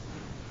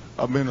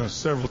 I've been to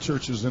several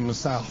churches in the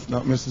South,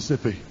 not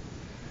Mississippi.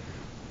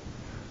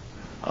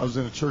 I was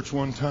in a church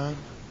one time.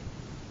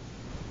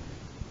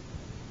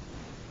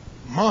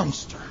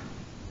 Monster.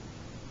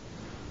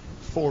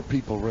 4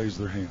 people raised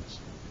their hands.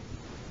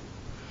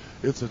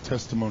 It's a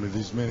testimony.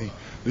 These many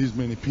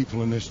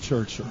people in this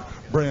church are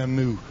brand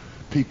new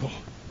people.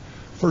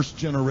 First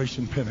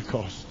generation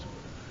Pentecost.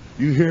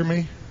 You hear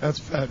me? That's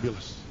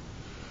fabulous.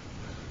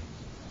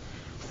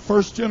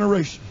 First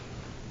generation.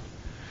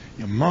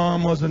 Your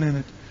mom wasn't in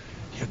it.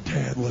 Your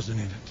dad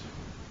wasn't in it.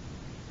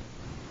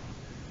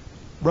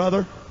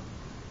 Brother,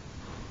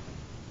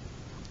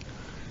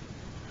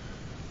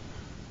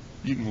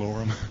 you can lower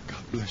them.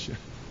 God bless you.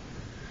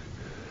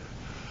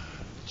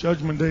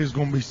 Judgment Day is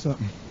going to be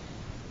something.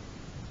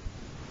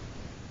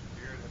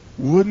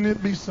 Wouldn't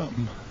it be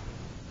something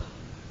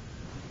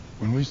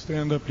when we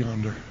stand up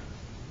yonder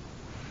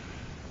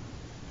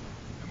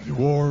and the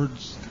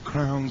awards, the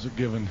crowns are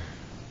given,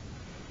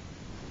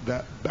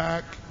 that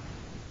back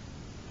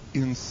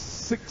in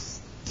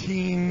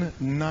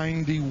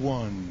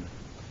 1691,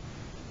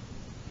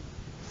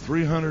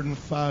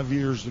 305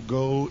 years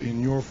ago,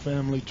 in your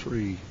family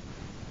tree,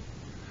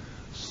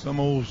 some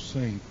old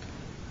saint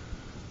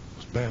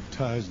was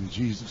baptized in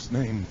Jesus'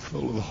 name,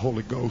 full of the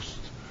Holy Ghost,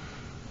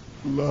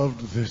 loved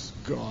this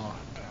God,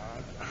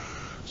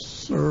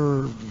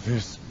 served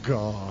this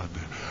God,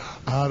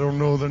 I don't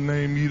know their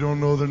name. You don't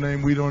know their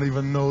name. We don't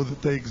even know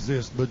that they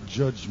exist. But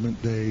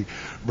Judgment Day,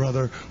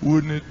 brother,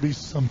 wouldn't it be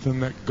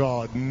something that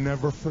God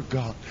never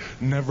forgot?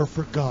 Never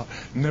forgot.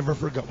 Never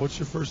forgot. What's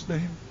your first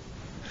name?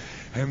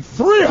 And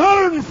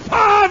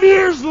 305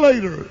 years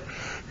later,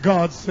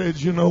 God said,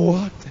 you know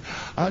what?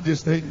 I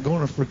just ain't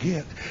going to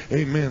forget.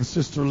 Amen.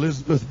 Sister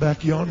Elizabeth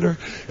back yonder.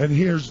 And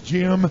here's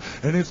Jim.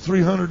 And it's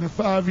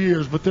 305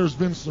 years. But there's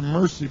been some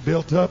mercy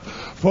built up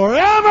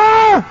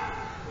forever.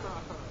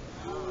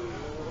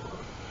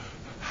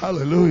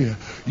 Hallelujah.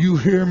 You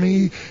hear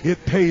me?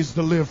 It pays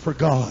to live for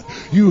God.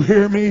 You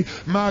hear me?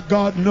 My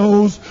God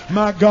knows.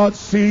 My God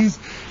sees.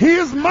 He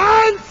is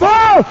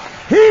mindful.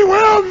 He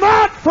will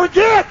not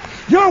forget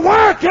your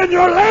work and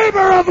your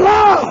labor of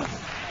love.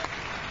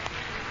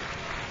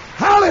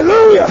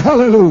 Hallelujah.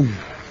 Hallelujah.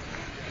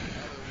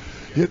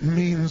 It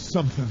means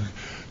something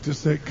to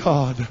say,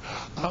 God,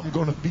 I'm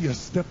going to be a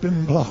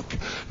stepping block,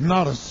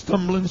 not a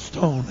stumbling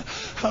stone.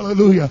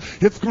 Hallelujah.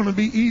 It's going to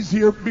be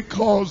easier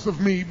because of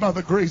me, by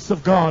the grace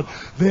of God,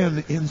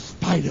 than in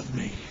spite of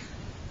me.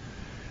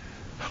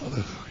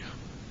 Hallelujah.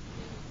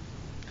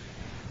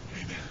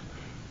 Amen.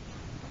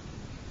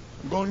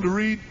 I'm going to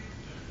read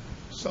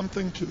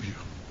something to you.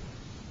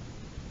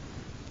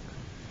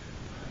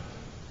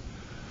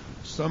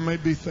 Some may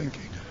be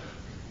thinking,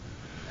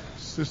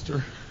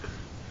 sister,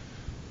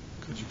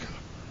 could you come?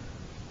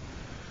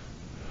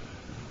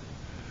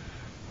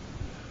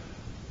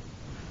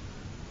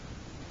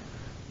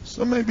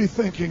 Some may be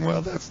thinking,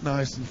 well, that's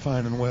nice and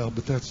fine and well,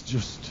 but that's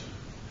just,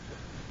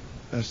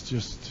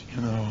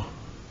 you know.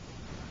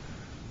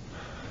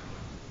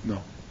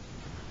 No.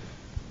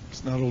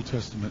 It's not Old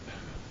Testament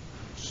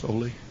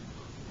solely.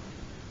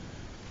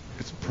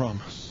 It's a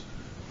promise.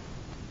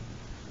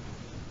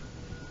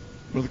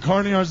 Brother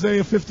Carney,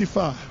 Isaiah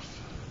 55,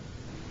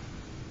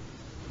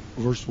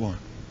 verse 1.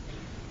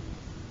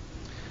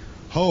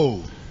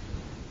 Ho,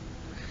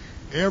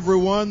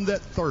 everyone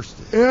that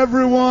thirsteth.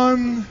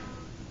 Everyone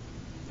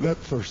that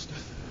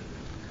thirsteth.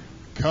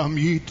 Come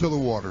ye to the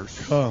waters.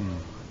 Come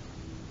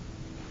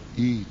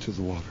ye to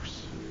the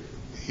waters.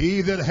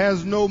 He that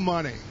has no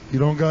money. You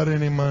don't got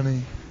any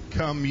money.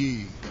 Come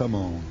ye. Come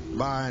on.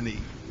 Buy and eat.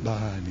 Buy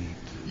and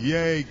eat.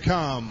 Yea,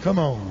 come. Come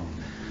on.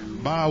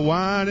 Buy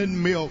wine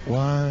and milk.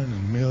 Wine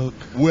and milk.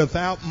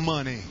 Without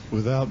money.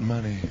 Without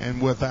money. And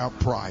without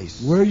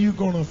price. Where are you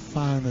going to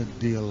find a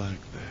deal like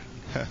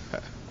that?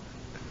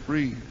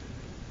 Read.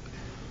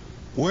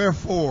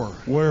 Wherefore?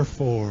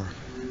 Wherefore?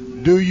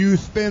 Do you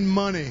spend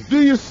money?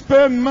 Do you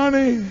spend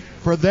money?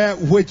 For that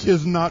which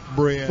is not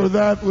bread. For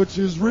that which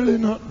is really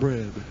not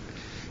bread.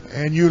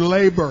 And you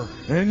labor.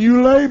 And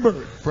you labor.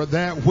 For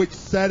that which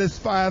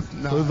satisfieth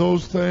not. For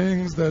those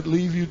things that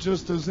leave you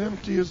just as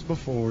empty as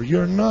before.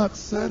 You're not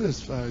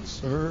satisfied,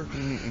 sir.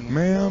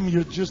 Ma'am,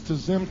 you're just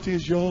as empty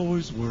as you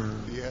always were.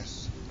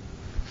 Yes.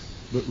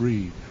 But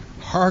read.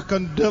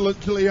 Hearken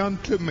diligently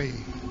unto me.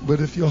 But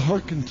if you'll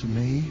hearken to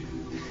me.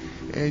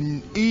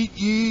 And eat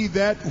ye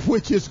that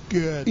which is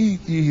good.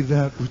 Eat ye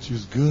that which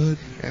is good.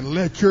 And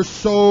let your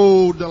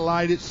soul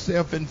delight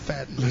itself in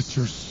fatness. Let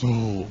your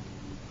soul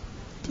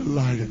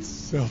delight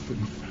itself in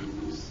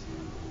fatness.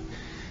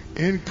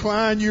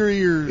 Incline your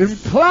ears.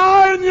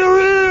 Incline your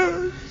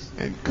ears.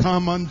 And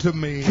come unto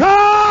me.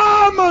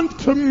 Come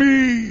unto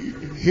me.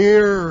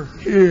 Hear.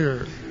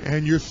 Hear.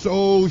 And your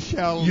soul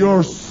shall Your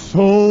live.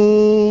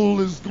 soul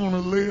is going to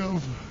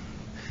live.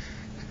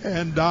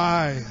 And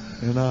I.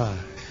 And I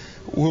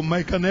will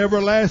make an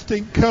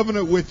everlasting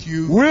covenant with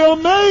you. Will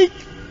make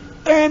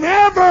an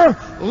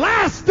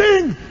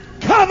everlasting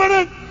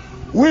covenant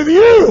with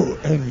you.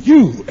 And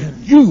you,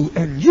 and you,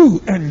 and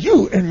you, and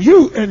you, and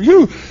you, and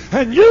you,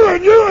 and you,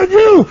 and you, and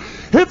you.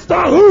 It's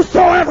the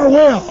whosoever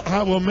will.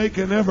 I will make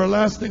an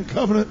everlasting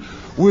covenant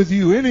with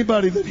you.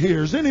 Anybody that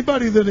hears,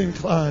 anybody that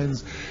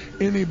inclines,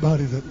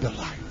 anybody that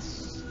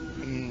delights.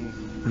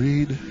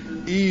 Read.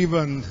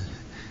 Even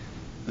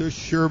the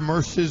sure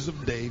mercies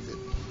of David.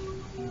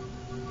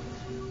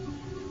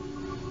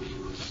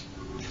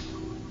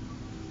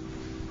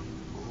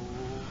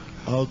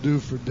 I'll do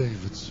for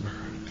David, sir.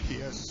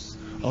 Yes.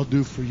 I'll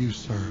do for you,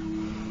 sir,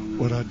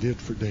 what I did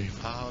for David.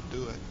 I'll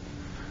do it.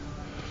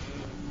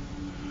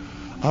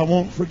 I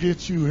won't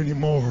forget you any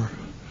more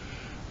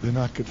than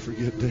I could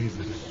forget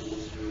David.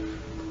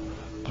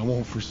 I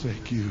won't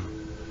forsake you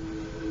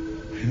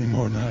any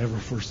more than I ever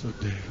forsook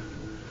David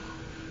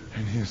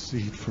and his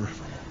seed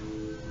forevermore.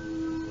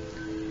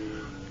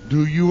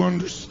 Do you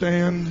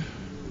understand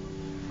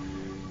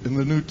in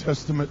the New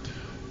Testament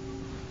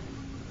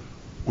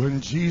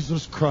when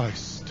Jesus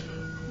Christ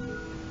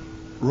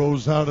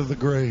rose out of the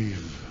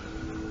grave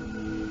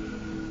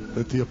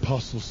that the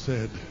apostles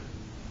said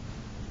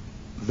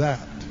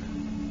that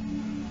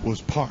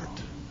was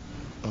part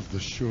of the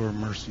sure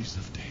mercies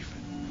of David?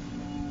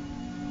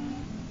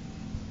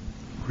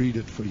 Read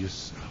it for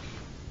yourself.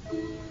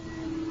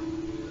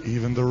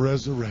 Even the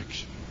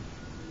resurrection.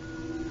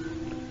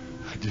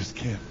 I just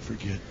can't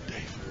forget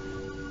David.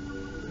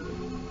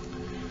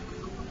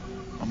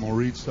 I'm going to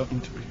read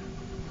something to you.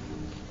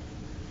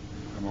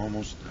 I'm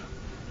almost done.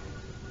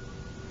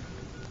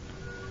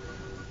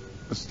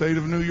 The state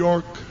of New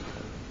York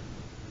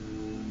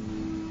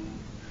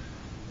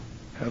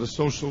had a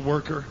social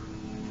worker,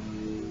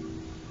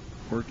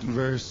 worked in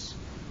various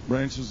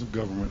branches of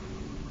government,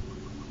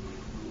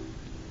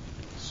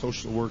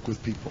 social work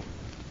with people.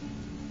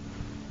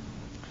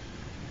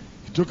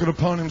 He took it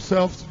upon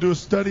himself to do a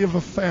study of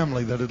a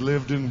family that had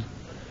lived in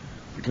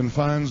the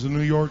confines of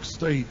New York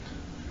State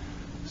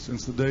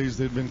since the days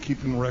they'd been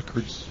keeping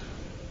records.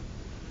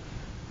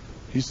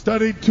 He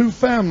studied two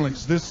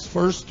families. This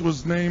first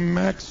was named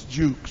Max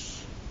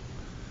Jukes.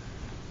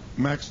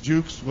 Max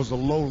Jukes was a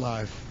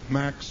lowlife.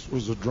 Max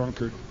was a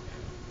drunkard.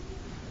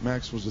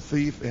 Max was a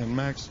thief, and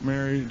Max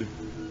married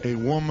a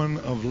woman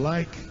of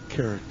like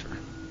character.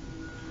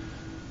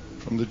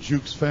 From the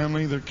Jukes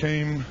family, there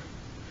came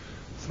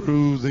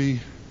through the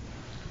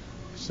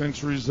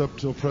centuries up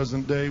till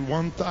present day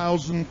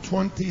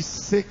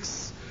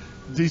 1,026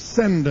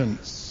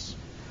 descendants.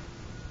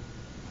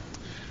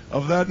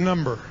 Of that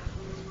number,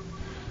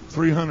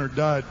 300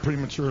 died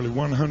prematurely.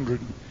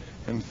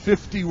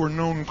 150 were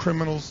known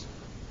criminals,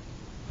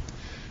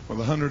 with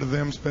 100 of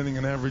them spending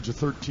an average of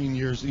 13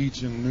 years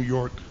each in New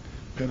York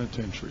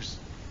penitentiaries.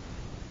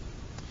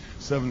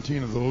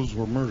 17 of those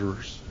were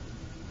murderers.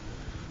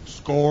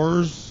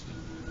 Scores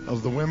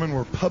of the women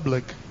were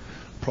public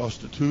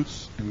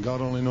prostitutes, and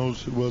God only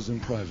knows who was in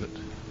private.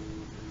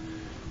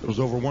 There was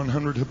over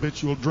 100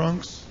 habitual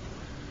drunks.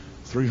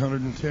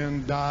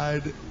 310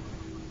 died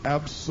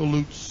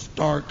absolute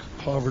stark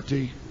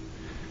poverty,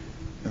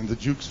 and the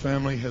Jukes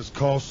family has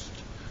cost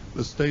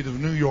the state of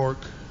New York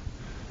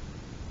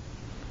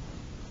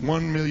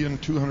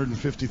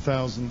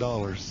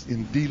 $1,250,000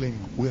 in dealing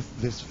with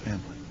this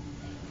family.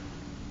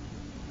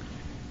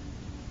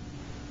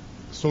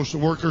 Social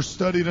workers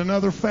studied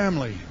another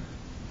family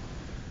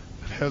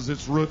that has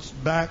its roots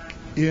back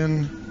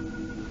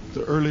in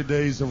the early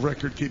days of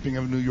record keeping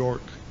of New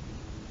York.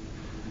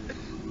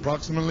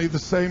 Approximately the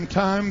same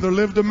time, there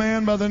lived a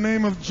man by the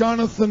name of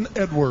Jonathan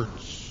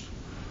Edwards,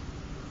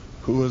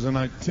 who was an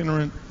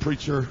itinerant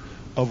preacher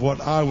of what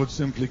I would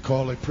simply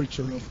call a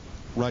preacher of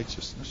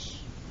righteousness.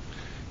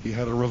 He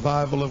had a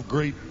revival of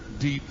great,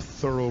 deep,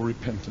 thorough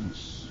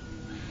repentance.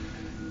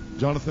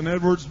 Jonathan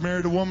Edwards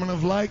married a woman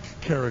of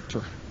like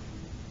character.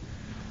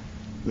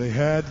 They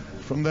had,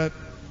 from that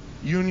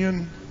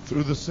union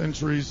through the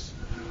centuries,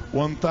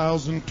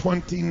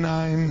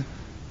 1,029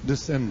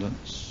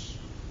 descendants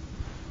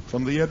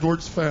from the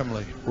Edwards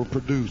family were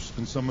produced,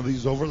 and some of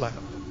these overlap.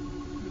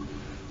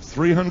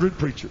 300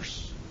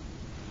 preachers,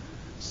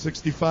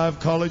 65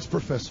 college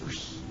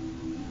professors,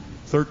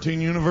 13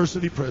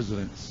 university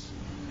presidents,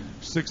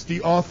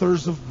 60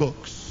 authors of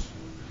books,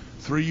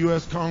 3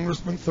 U.S.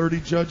 congressmen, 30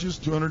 judges,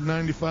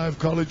 295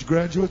 college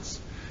graduates,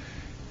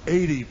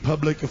 80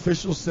 public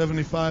officials,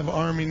 75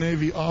 Army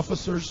Navy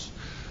officers,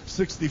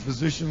 60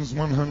 physicians,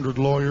 100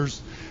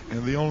 lawyers,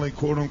 and the only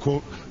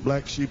quote-unquote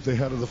black sheep they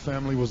had of the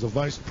family was a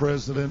vice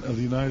president of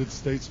the United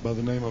States by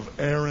the name of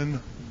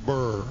Aaron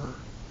Burr,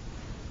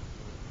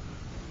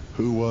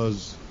 who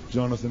was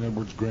Jonathan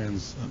Edwards'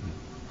 grandson.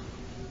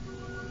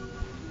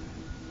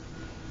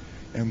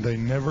 And they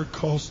never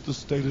cost the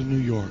state of New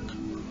York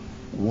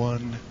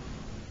one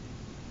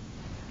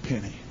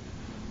penny.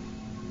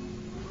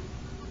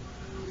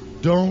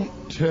 Don't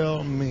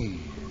tell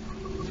me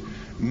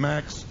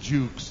Max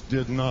Jukes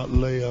did not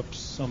lay up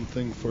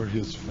something for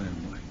his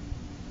family.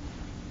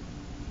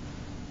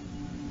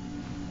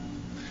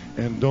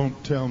 And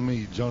don't tell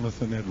me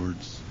Jonathan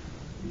Edwards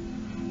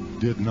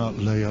did not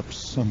lay up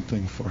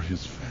something for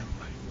his family.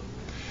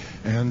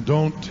 And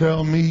don't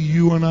tell me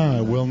you and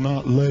I will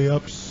not lay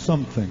up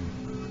something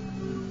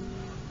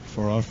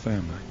for our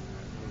family.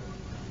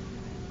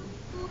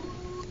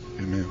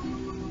 Amen.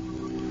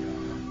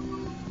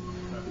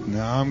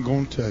 Now I'm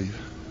going to tell you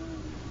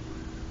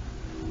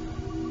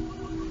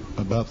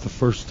about the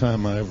first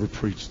time I ever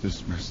preached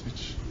this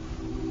message.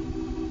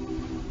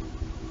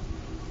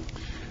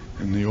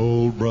 And the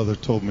old brother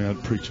told me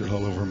I'd preach it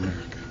all over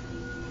America.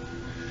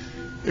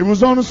 It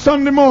was on a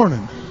Sunday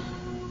morning.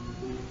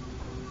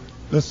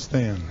 Let's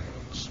stand.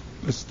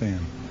 Let's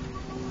stand.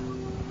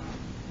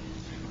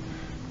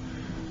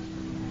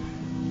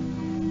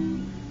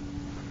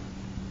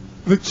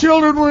 The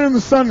children were in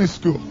the Sunday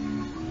school.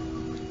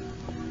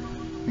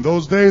 In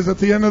those days, at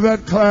the end of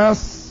that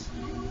class,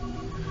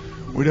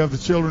 we'd have the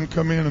children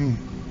come in and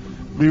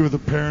be with the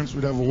parents.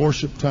 We'd have a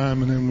worship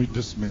time, and then we'd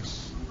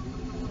dismiss.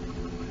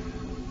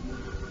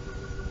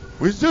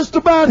 We was just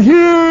about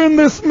hearing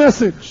this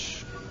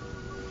message,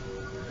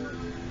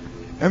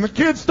 and the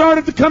kids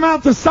started to come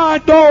out the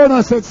side door, and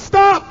I said,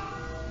 "Stop!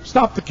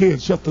 Stop the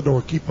kids. Shut the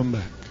door. Keep them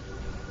back."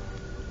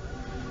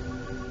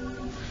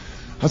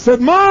 I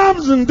said,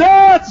 "Moms and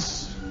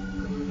dads,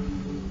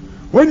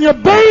 when your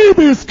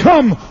babies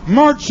come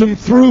marching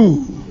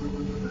through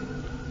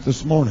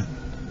this morning,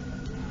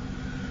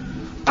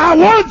 I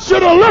want you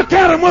to look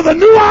at them with a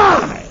new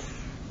eye,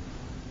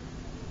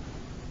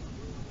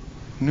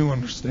 new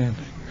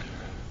understanding.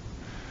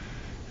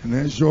 And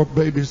as your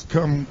babies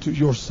come to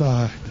your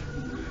side,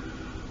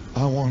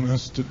 I want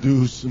us to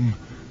do some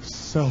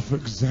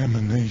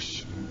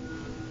self-examination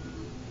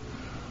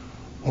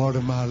What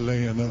am I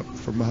laying up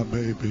for my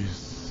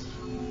babies?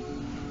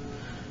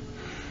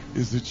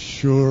 Is it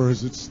sure?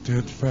 Is it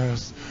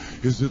steadfast?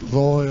 Is it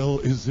loyal?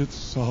 Is it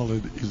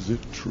solid? Is it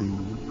true?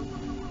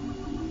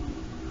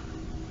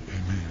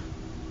 Amen.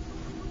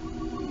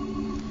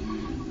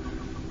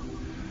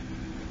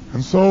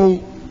 And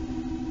so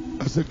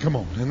I said, come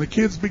on. And the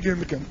kids began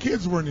to come.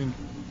 Kids weren't in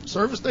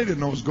service. They didn't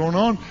know what was going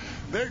on.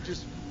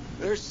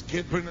 They're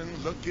skipping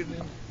and looking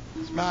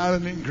and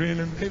smiling and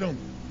grinning. They don't.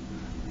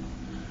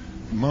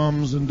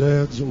 Moms and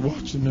dads are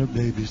watching their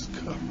babies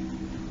come.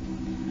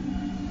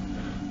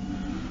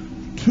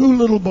 2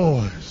 little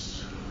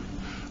boys,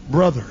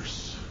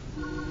 brothers,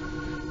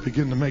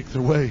 begin to make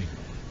their way.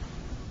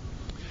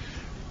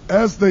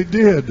 As they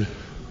did,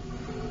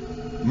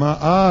 my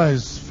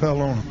eyes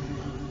fell on them,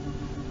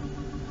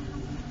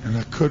 and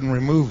I couldn't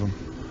remove them.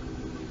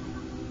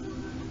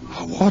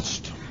 I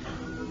watched them.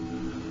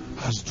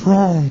 I was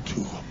drawn to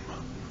them.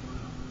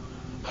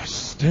 I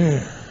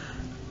stared.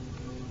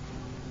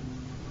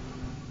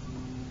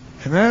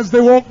 And as they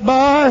walked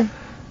by,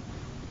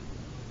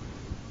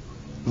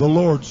 the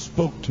Lord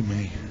spoke to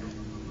me.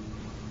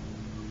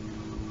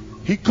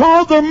 He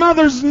called their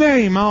mother's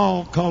name.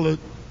 I'll call it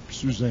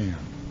Suzanne.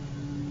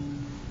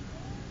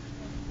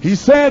 He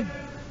said,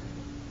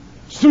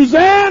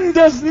 Suzanne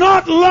does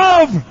not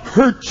love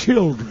her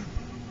children.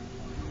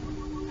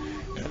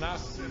 And I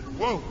said,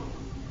 whoa,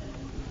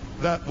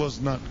 that was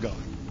not God.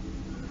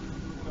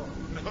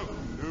 No.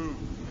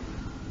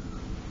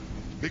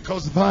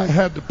 Because if I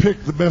had to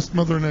pick the best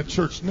mother in that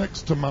church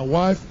next to my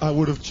wife, I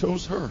would have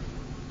chose her.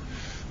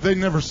 They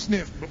never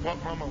sniffed, but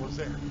what mama was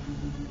there.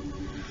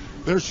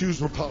 Their shoes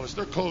were polished.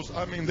 Their clothes,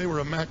 they were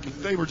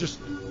immaculate. They were just...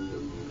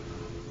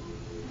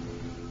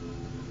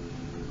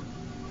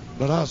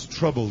 But I was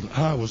troubled.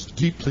 I was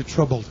deeply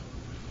troubled.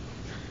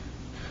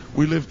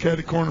 We lived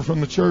catty corner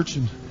from the church,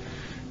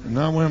 and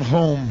I went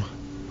home.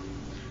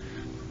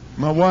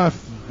 My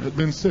wife had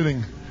been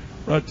sitting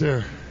right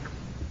there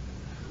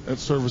at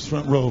service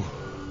front row.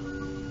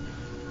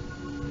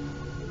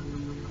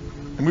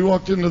 And we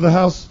walked into the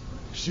house.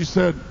 She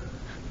said,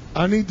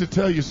 I need to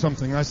tell you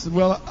something. I said,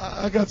 well,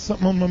 I got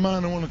something on my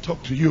mind I want to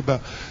talk to you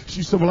about.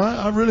 She said, well,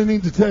 I really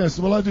need to tell you. I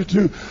said, well, I do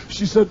too.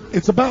 She said,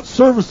 it's about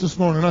service this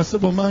morning. I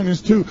said, well, mine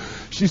is too.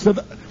 She said,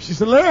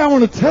 Larry, I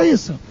want to tell you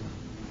something.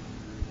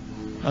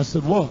 I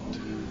said, what?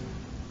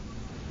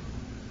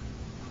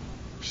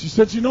 She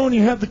said, you know when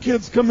you had the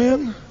kids come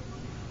in?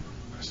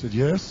 I said,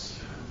 yes.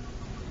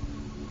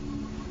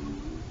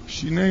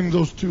 She named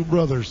those 2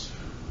 brothers.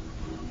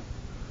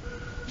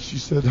 She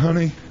said,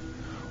 honey,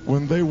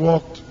 when they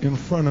walked in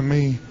front of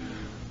me,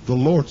 the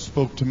Lord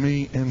spoke to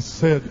me and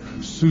said,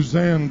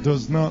 Suzanne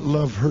does not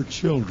love her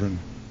children.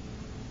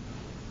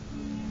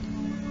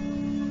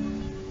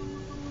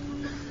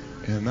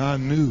 And I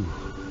knew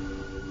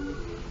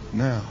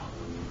now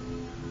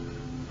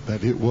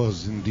that it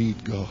was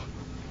indeed God.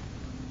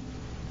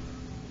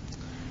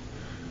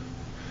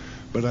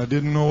 But I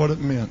didn't know what it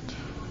meant.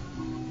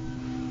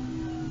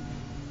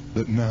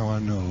 But now I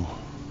know.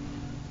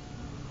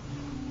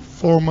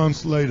 4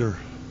 months later,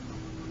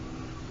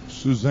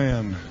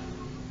 Suzanne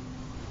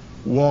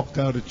walked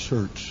out of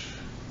church,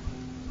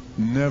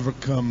 never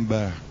come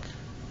back.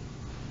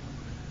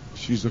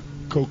 She's a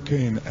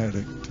cocaine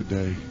addict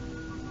today.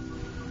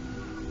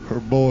 Her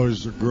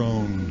boys are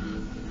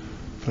grown.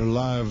 Their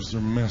lives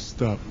are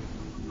messed up.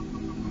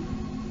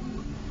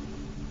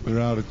 They're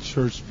out of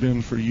church,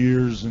 been for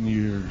years and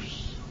years.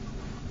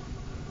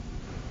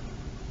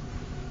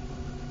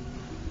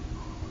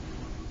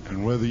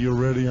 And whether you're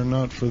ready or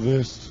not for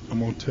this, I'm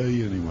going to tell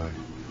you anyway.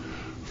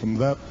 From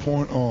that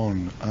point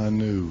on, I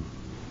knew.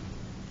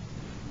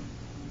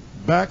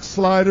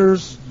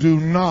 Backsliders do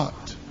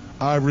not,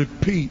 I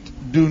repeat,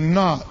 do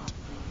not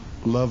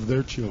love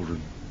their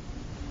children.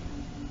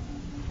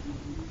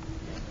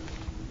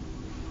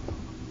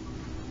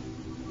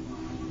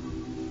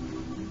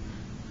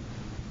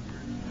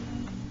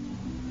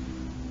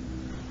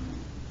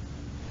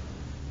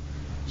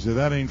 You say,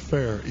 that ain't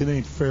fair. It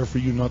ain't fair for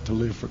you not to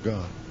live for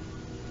God.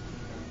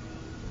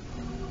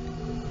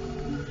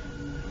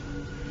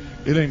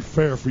 It ain't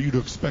fair for you to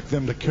expect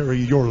them to carry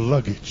your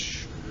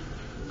luggage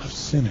of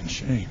sin and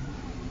shame.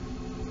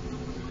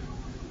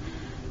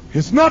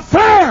 It's not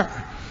fair.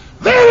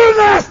 They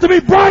didn't ask to be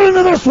brought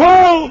into this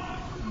world.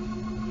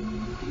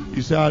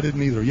 You say, I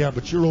didn't either. Yeah,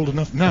 but you're old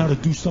enough now to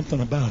do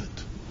something about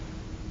it.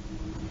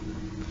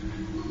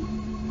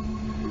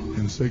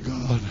 And say,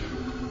 God,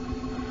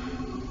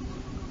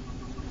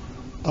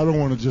 I don't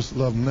want to just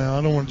love them now.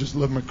 I don't want to just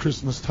love them at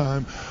Christmas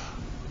time.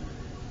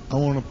 I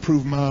want to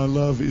prove my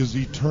love is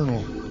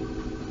eternal.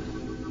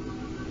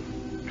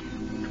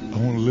 I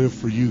want to live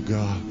for you,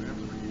 God.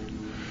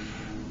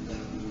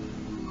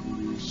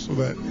 So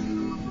that,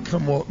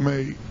 come what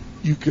may,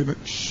 you can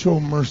show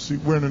mercy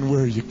when and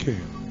where you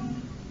can.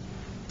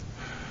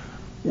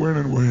 When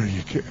and where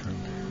you can.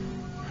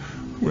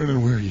 When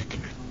and where you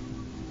can.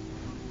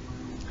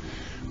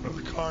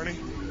 Brother Carney,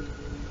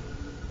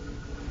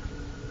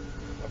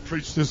 I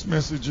preached this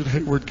message at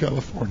Hayward,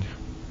 California.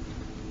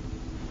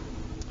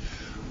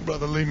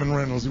 Brother Lehman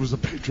Reynolds, he was a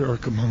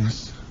patriarch among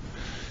us.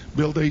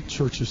 Built 8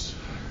 churches.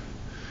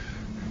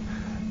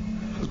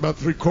 It was about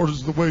 3/4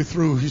 of the way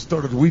through. He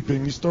started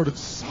weeping. He started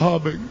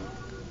sobbing.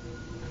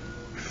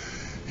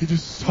 He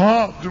just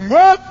sobbed and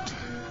wept.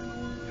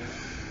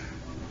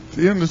 At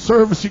the end of the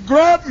service, he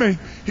grabbed me.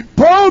 He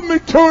pulled me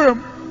to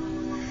him.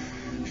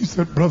 He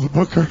said, Brother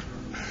Booker,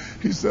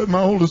 he said,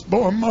 my oldest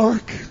boy,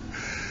 Mark,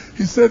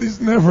 he said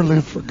he's never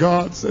lived for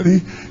God. Said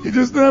he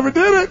just never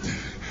did it.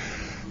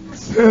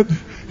 Said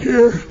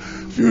here a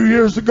few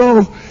years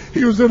ago,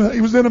 he was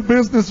in a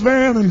business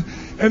van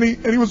and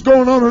he was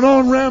going on an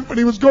on-ramp and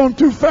he was going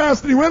too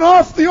fast and he went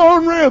off the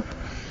on-ramp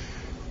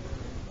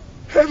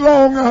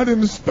headlong out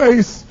into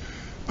space.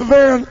 The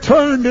van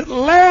turned, it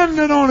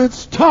landed on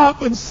its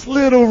top and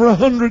slid over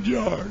 100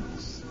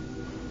 yards.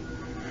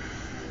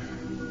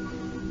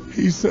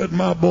 He said,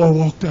 my boy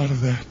walked out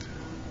of that.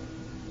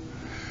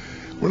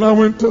 When I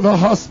went to the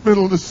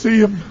hospital to see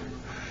him,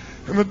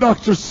 and the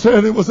doctor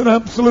said it was an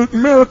absolute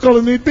miracle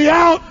and he'd be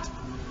out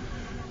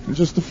in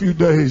just a few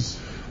days.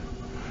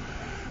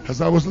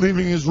 As I was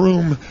leaving his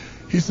room,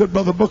 he said,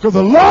 Brother Booker,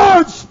 the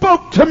Lord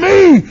spoke to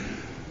me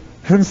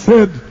and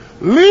said,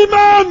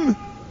 Lehman,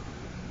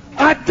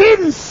 I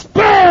didn't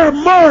spare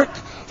Mark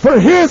for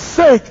his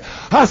sake.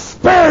 I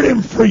spared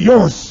him for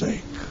your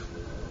sake.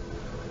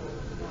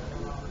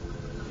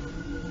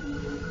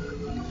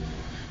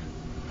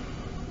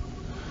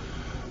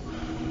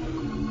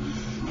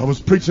 I was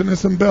preaching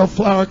this in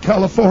Bellflower,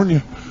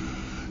 California.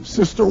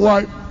 Sister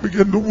White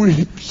began to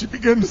weep. She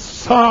began to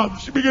sob.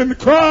 She began to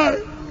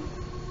cry.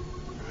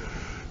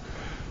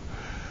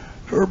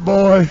 Her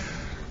boy,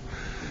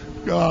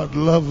 God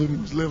loved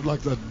him, lived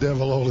like the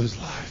devil all his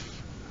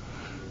life.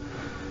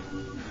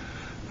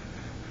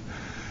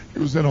 He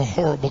was in a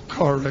horrible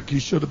car wreck. He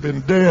should have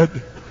been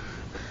dead.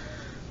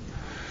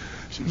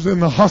 She was in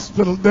the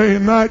hospital day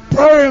and night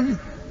praying.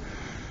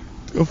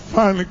 Till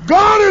finally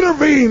God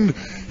intervened.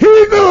 He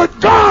knew it.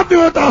 God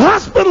knew it. The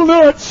hospital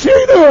knew it. She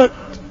knew it.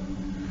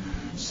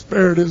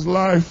 Spared his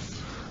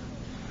life.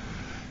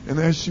 And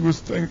as she was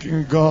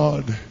thanking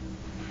God,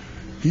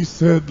 he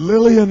said,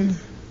 Lillian,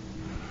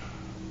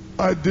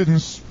 I didn't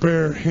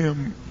spare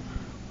him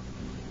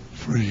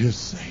for his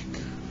sake.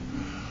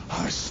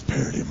 I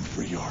spared him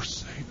for your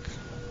sake.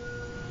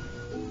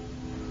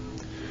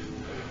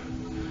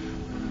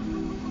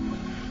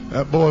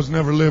 That boy's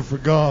never lived for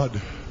God,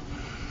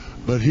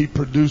 but he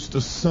produced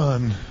a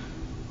son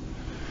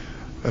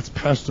that's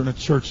pastoring a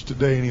church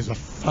today, and he's a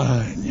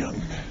fine young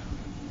man.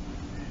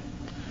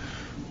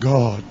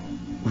 God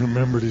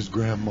remembered his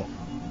grandma.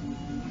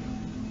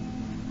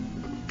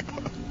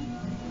 God.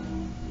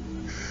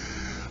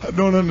 I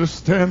don't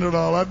understand it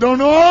all. I don't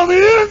know all the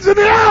ins and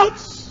the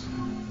outs.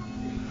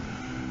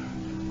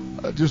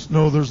 I just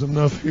know there's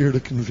enough here to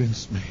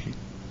convince me.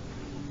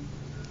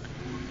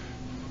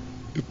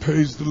 It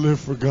pays to live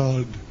for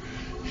God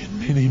in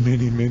many,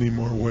 many, many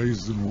more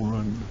ways than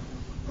one.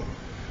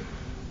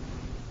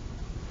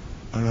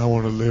 And I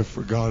want to live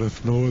for God,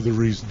 if no other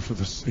reason, for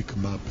the sake of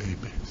my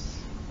babies.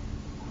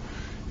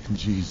 In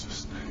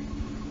Jesus' name.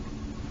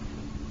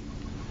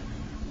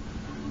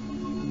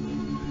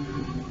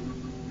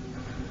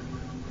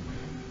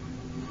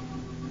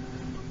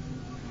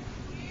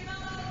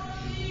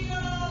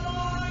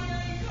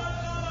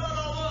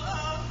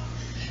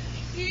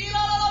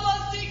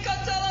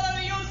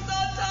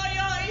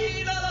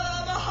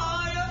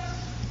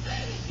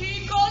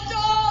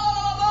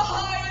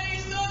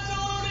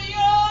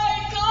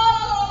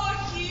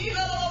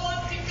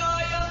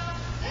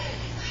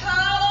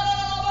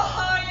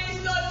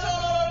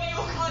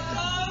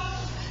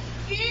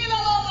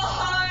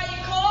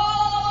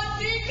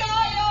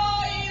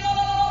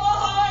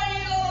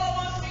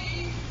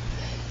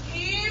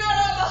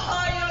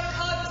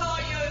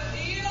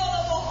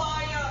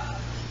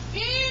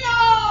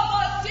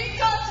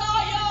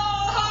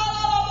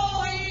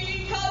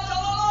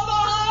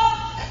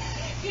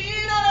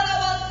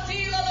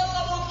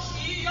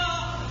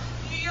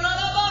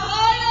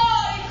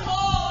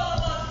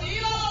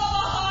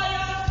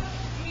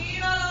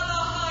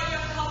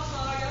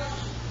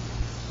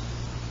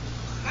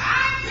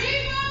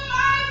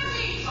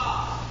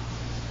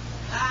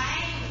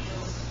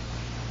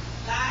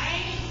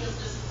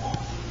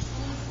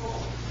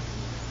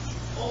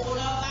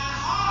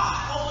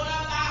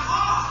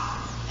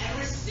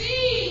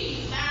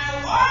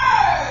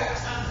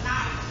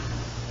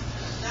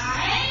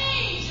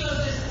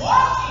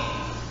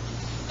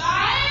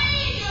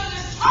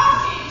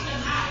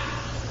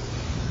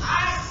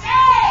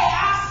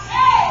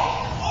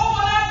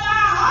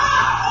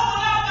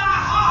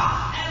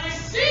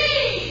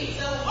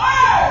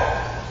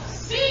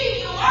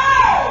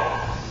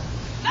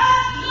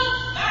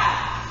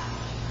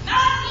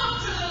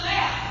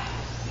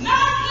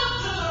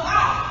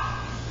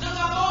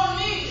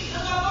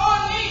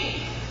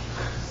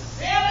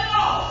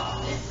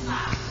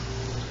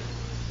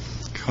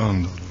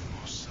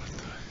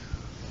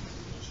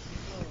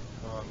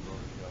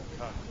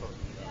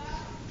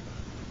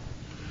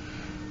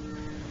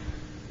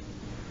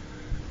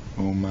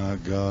 Oh my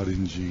God,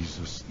 in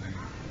Jesus' name.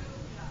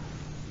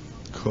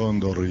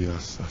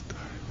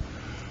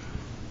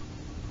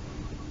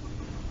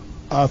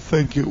 I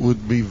think it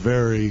would be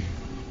very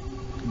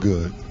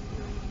good.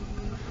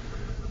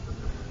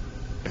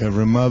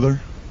 Every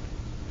mother,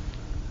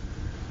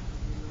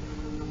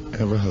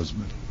 every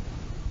husband,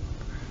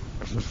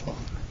 every father,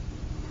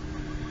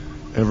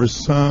 every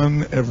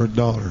son, every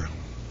daughter.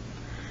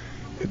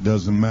 It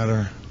doesn't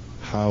matter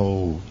how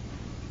old.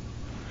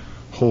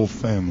 Whole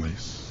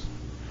families,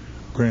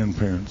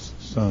 grandparents,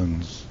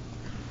 sons,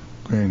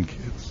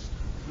 grandkids.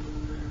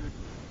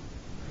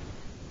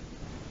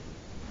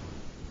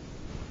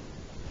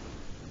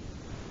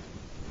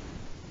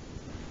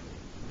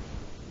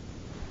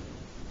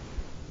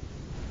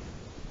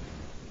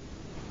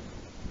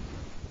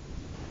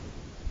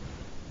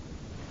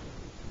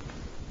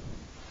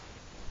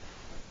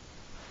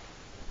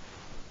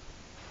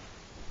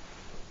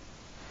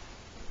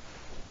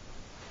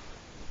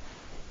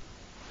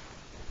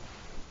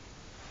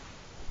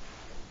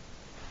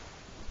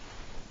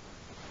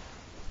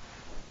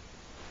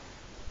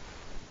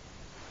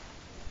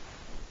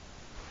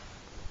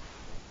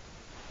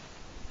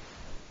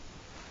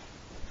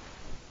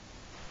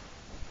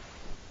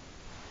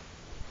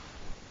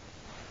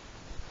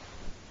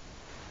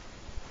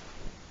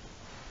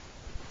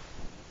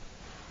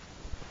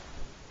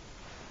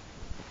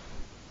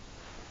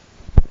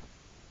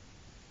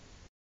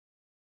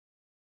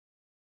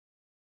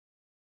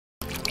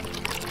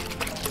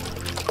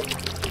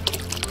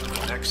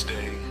 Next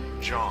day,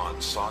 John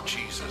saw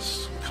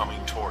Jesus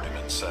coming toward him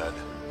and said,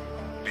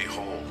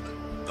 "Behold,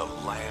 the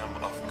Lamb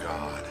of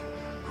God,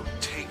 who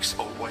takes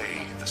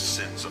away the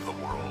sins of the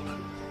world."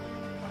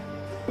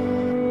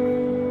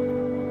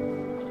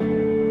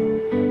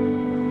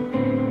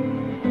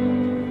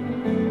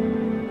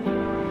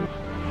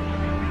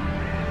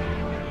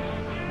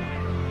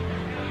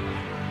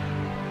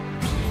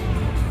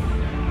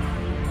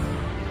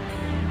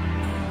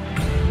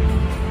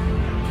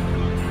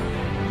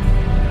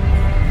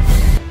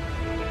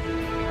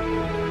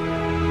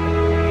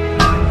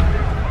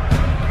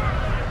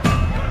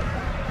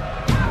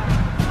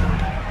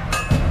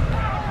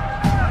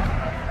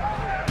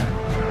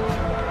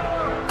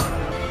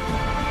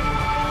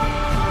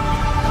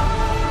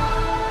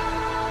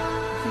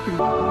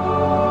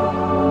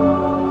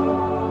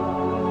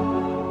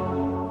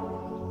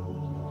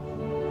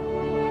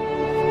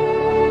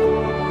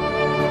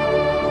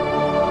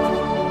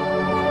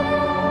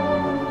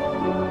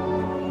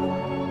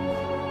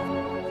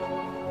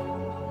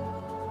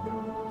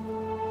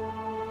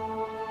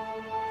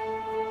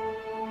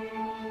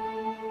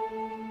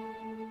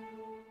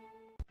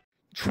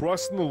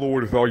 Trust in the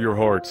Lord with all your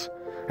heart,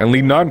 and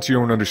lean not into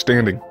your own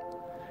understanding.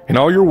 In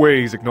all your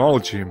ways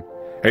acknowledge him,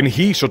 and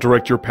he shall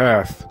direct your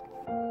path.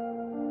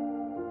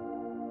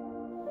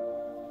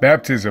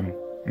 Baptism.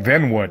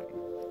 Then what?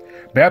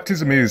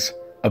 Baptism is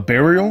a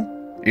burial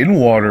in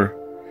water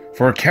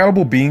for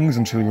accountable beings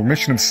unto the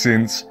remission of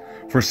sins,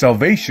 for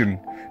salvation,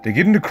 to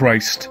get into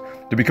Christ,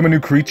 to become a new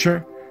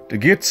creature, to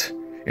get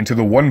into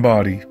the one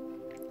body.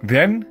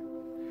 Then,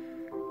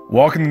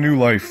 walk in the new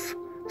life,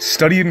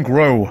 study and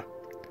grow,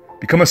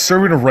 become a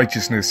servant of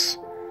righteousness,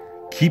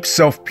 keep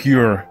self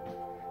pure,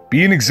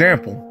 be an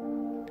example,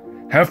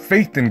 have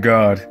faith in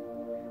God,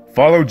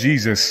 follow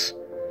Jesus,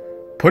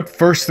 put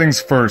first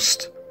things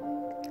first,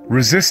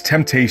 resist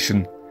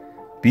temptation,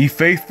 be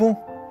faithful,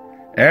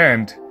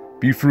 and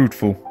be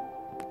fruitful.